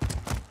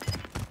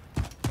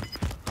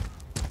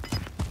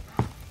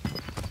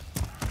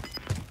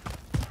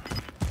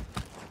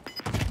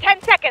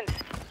 10 seconds.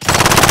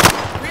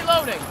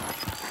 Reloading.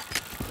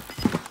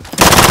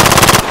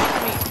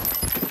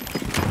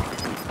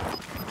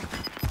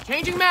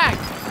 Changing mag.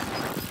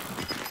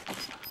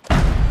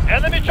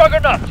 Enemy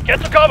juggernaut!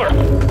 Get to cover!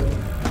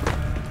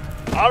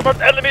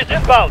 Armored enemies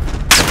inbound!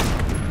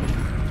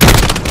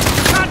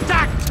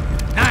 Contact!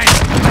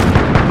 Nice!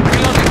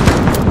 Reloading!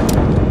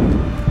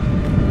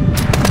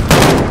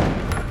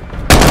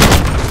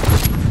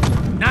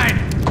 Nine!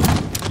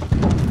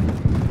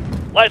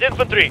 Light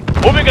infantry,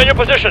 moving on your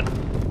position!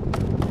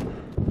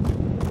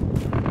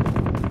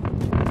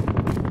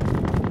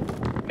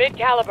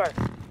 Mid-caliber.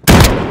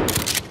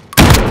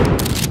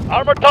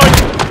 Armored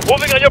target,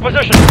 moving on your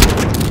position!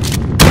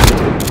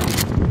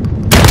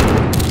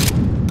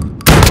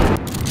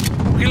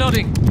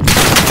 Reloading!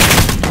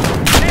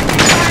 Taking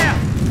fire!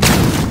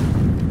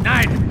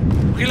 Nine!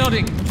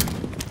 Reloading!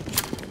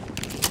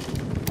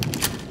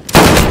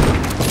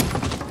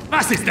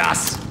 Was ist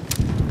das?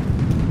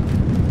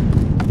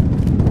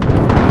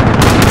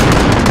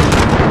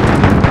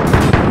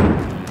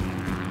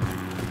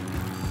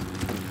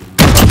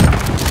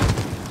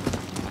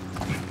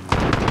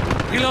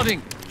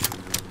 Reloading!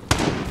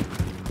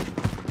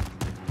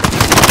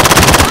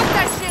 Knock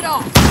that shit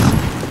off.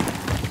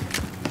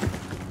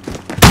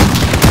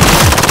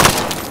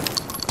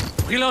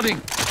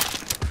 Reloading!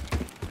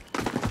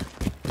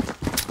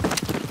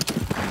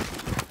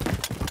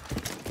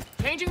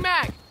 Changing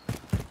mag.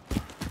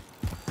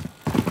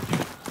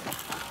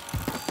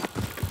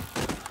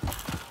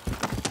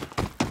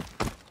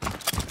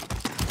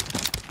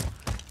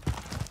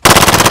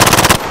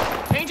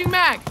 Changing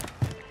mag.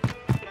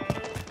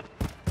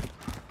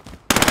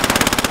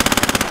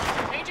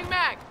 Changing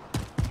mag.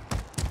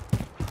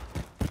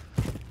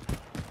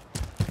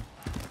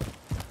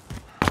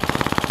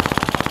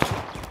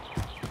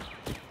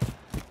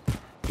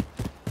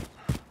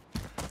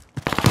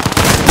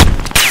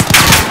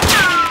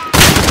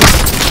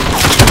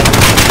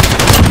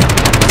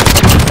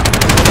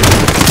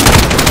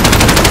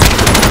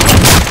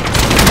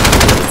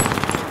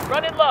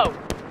 Running low.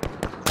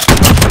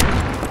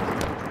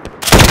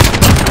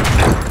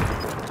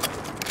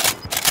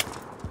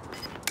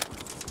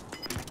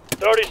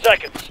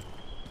 Seconds.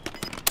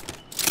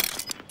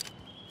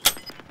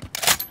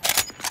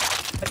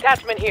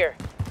 Attachment here.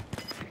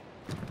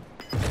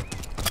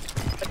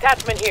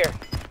 Attachment here.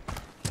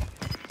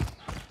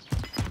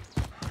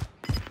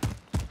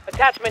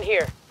 Attachment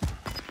here.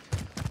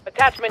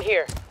 Attachment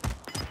here.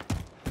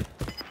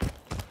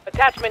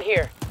 Attachment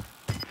here.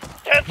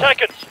 10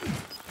 seconds.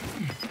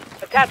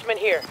 Attachment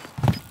here.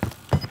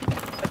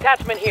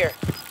 Attachment here.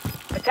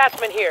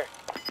 Attachment here.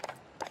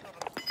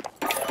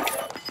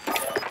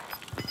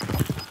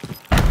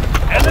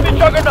 Enemy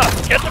juggernaut,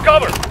 get to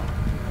cover!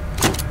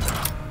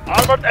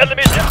 Armored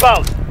enemies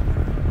inbound!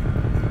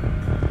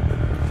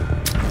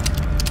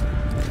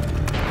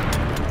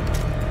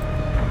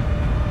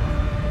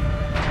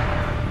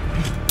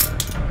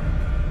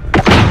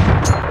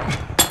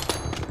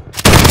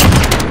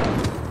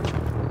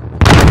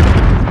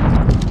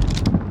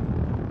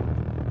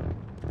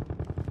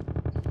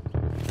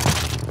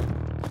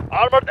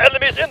 Armored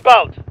enemies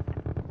inbound!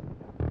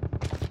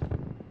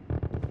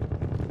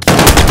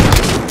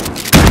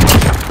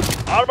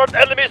 Armored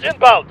enemies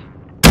inbound!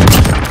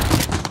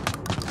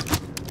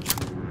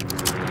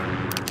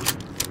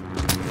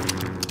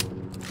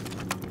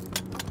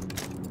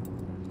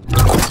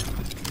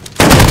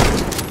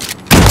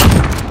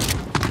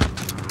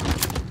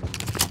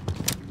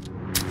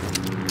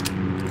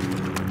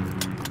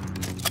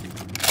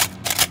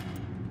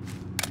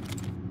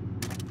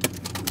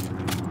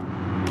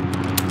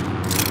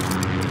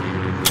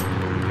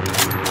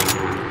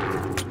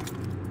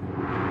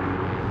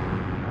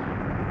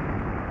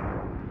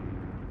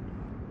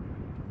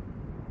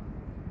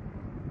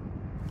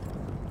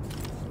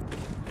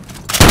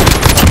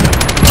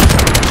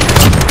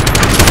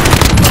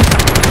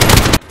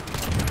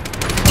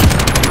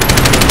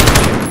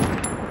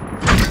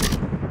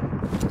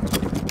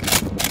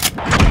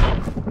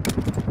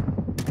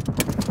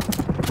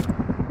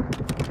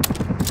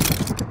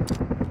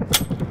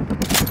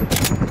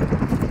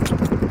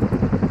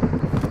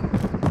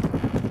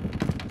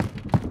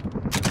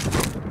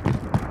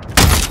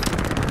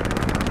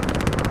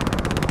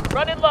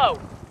 Running low.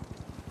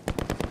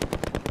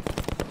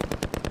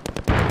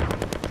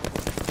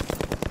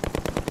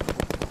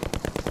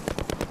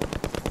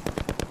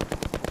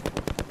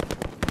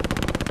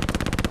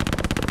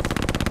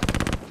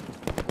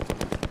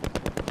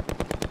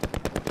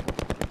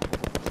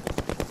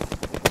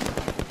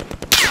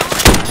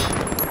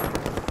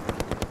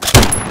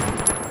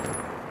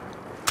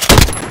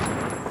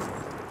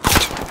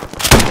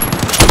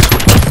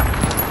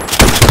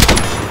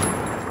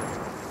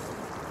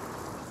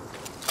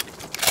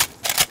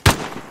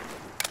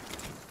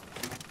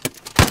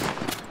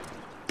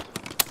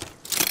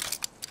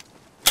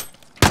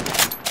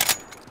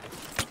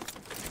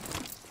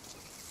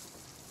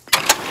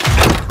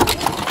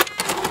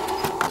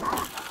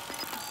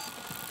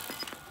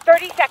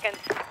 seconds.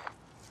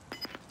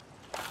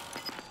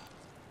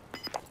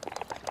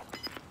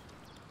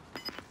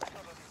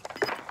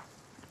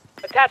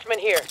 Attachment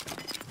here.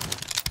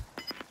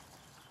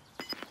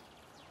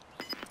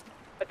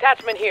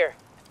 Attachment here.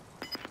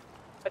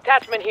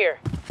 Attachment here.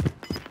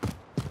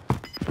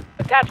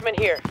 Attachment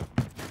here.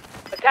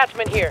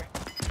 Attachment here.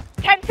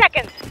 10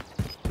 seconds.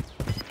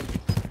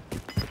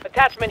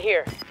 Attachment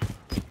here.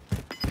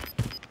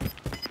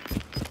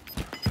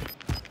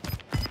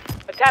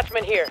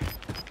 Attachment here.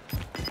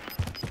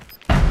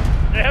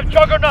 They have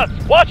juggernauts.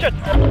 Watch it.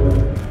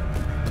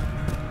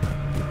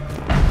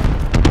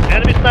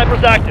 Enemy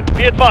snipers active.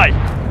 Be advised.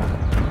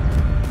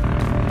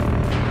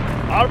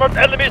 Armored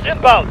enemies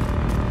inbound.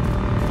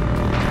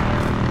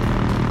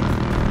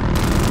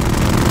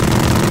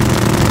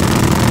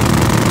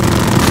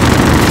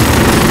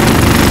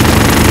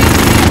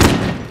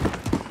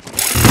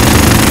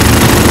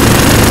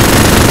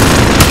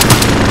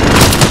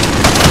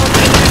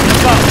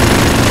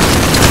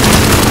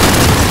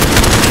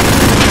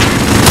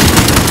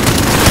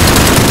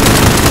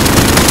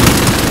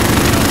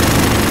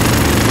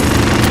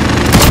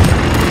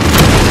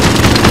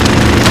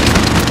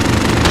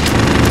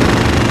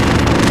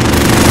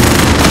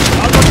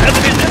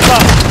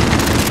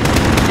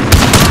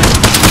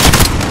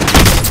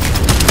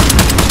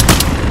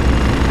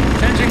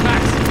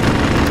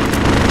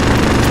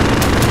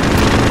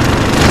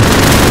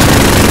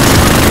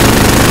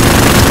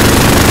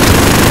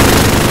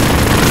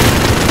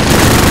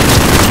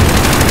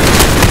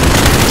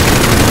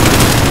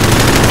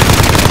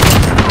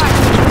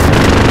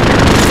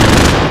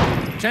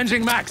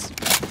 Changing max.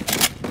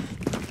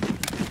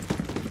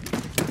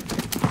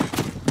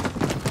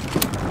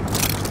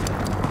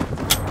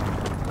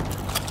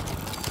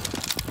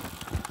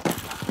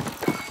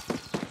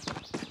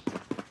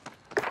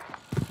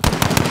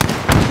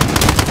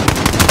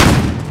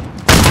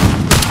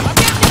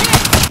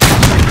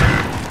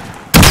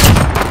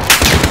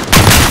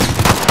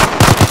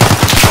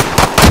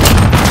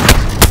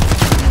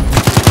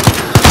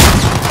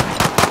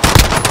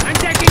 I'm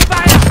taking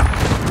fire!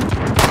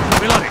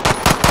 Reloading.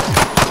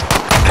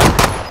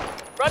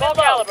 Running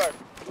caliber.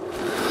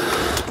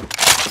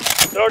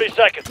 30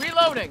 seconds.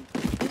 Reloading!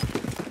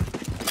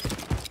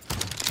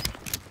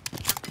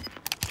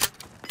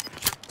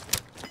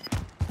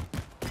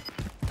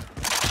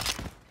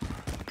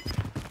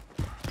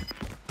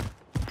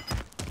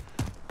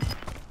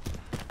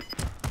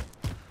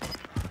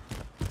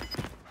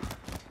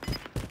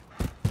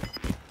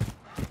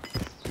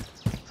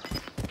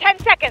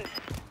 Seconds.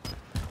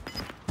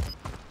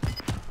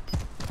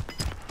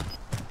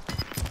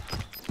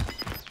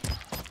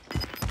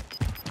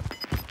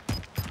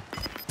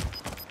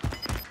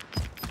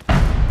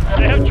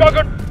 They have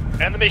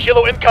juggernaut. Enemy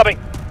helo incoming.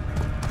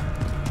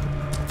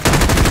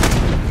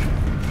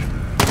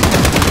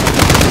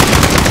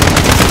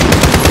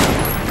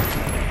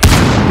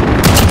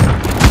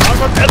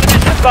 Armored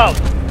enemies inbound.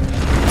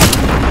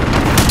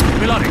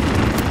 Reloading.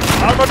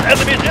 Armored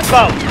enemies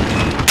inbound.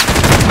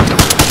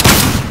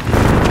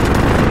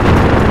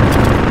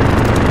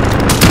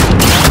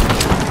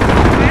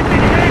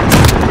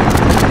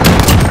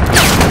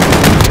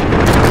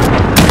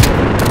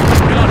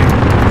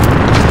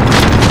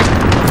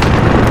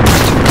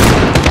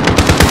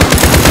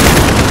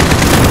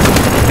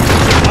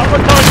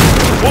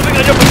 Moving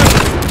on your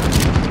position.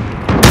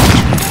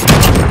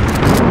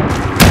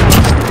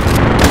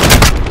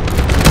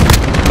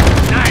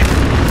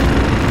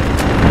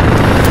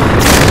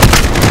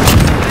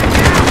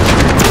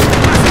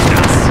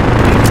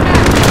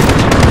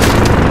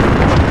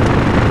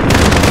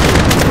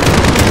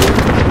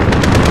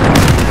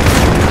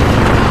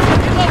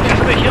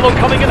 Enemy helo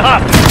coming in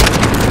hot.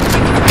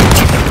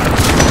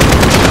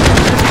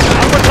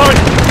 Armor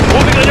target.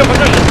 Moving on your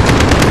position.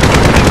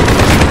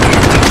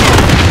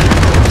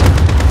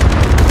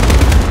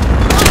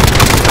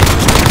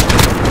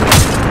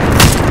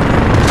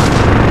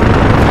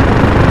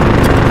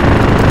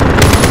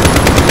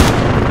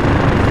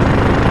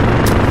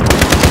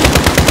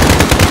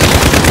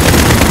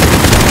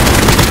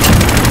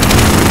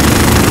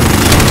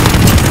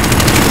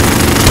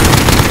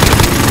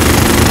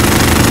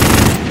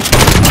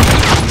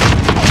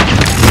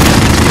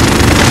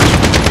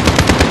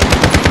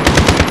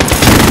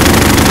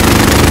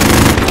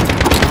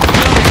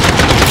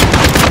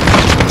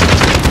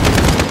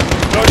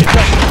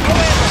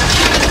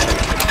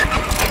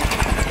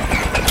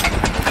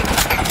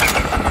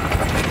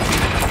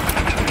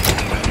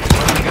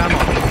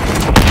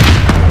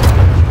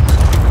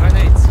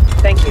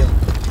 Thank you.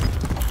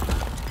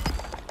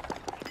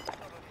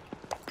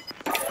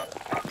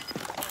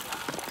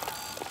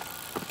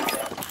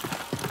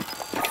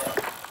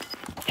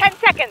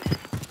 Seconds.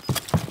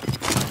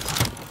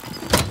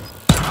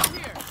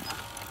 Here!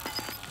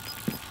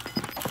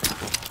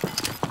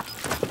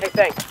 Hey,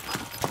 thanks.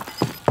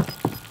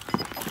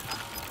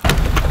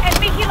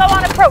 Enemy helo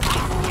on approach.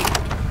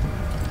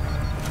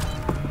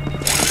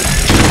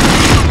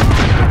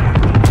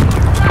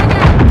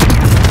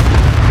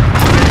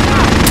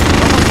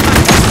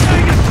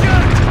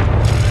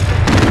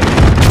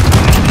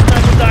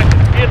 Snipers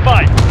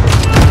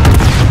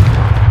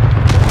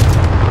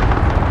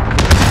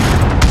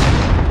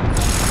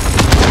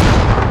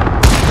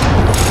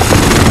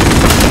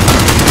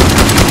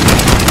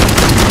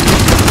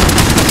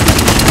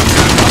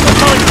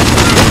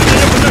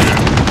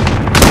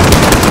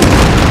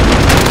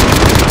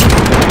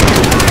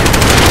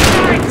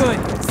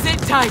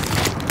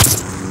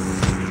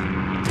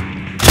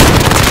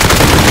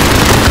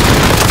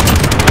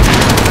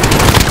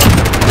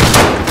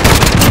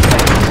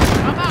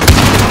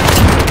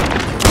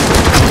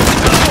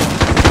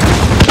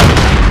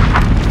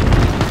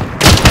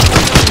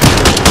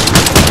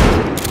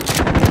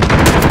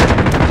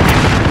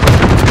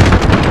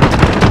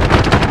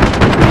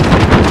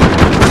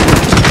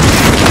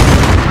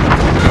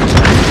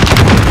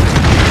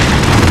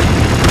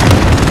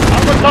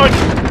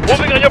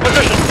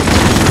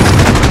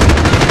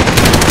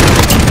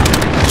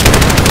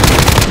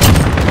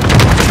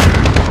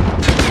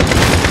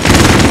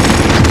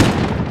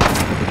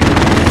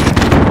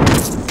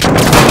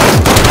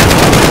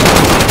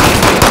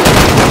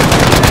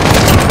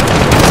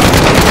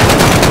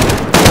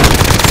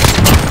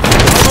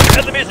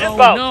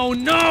about. No,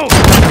 no!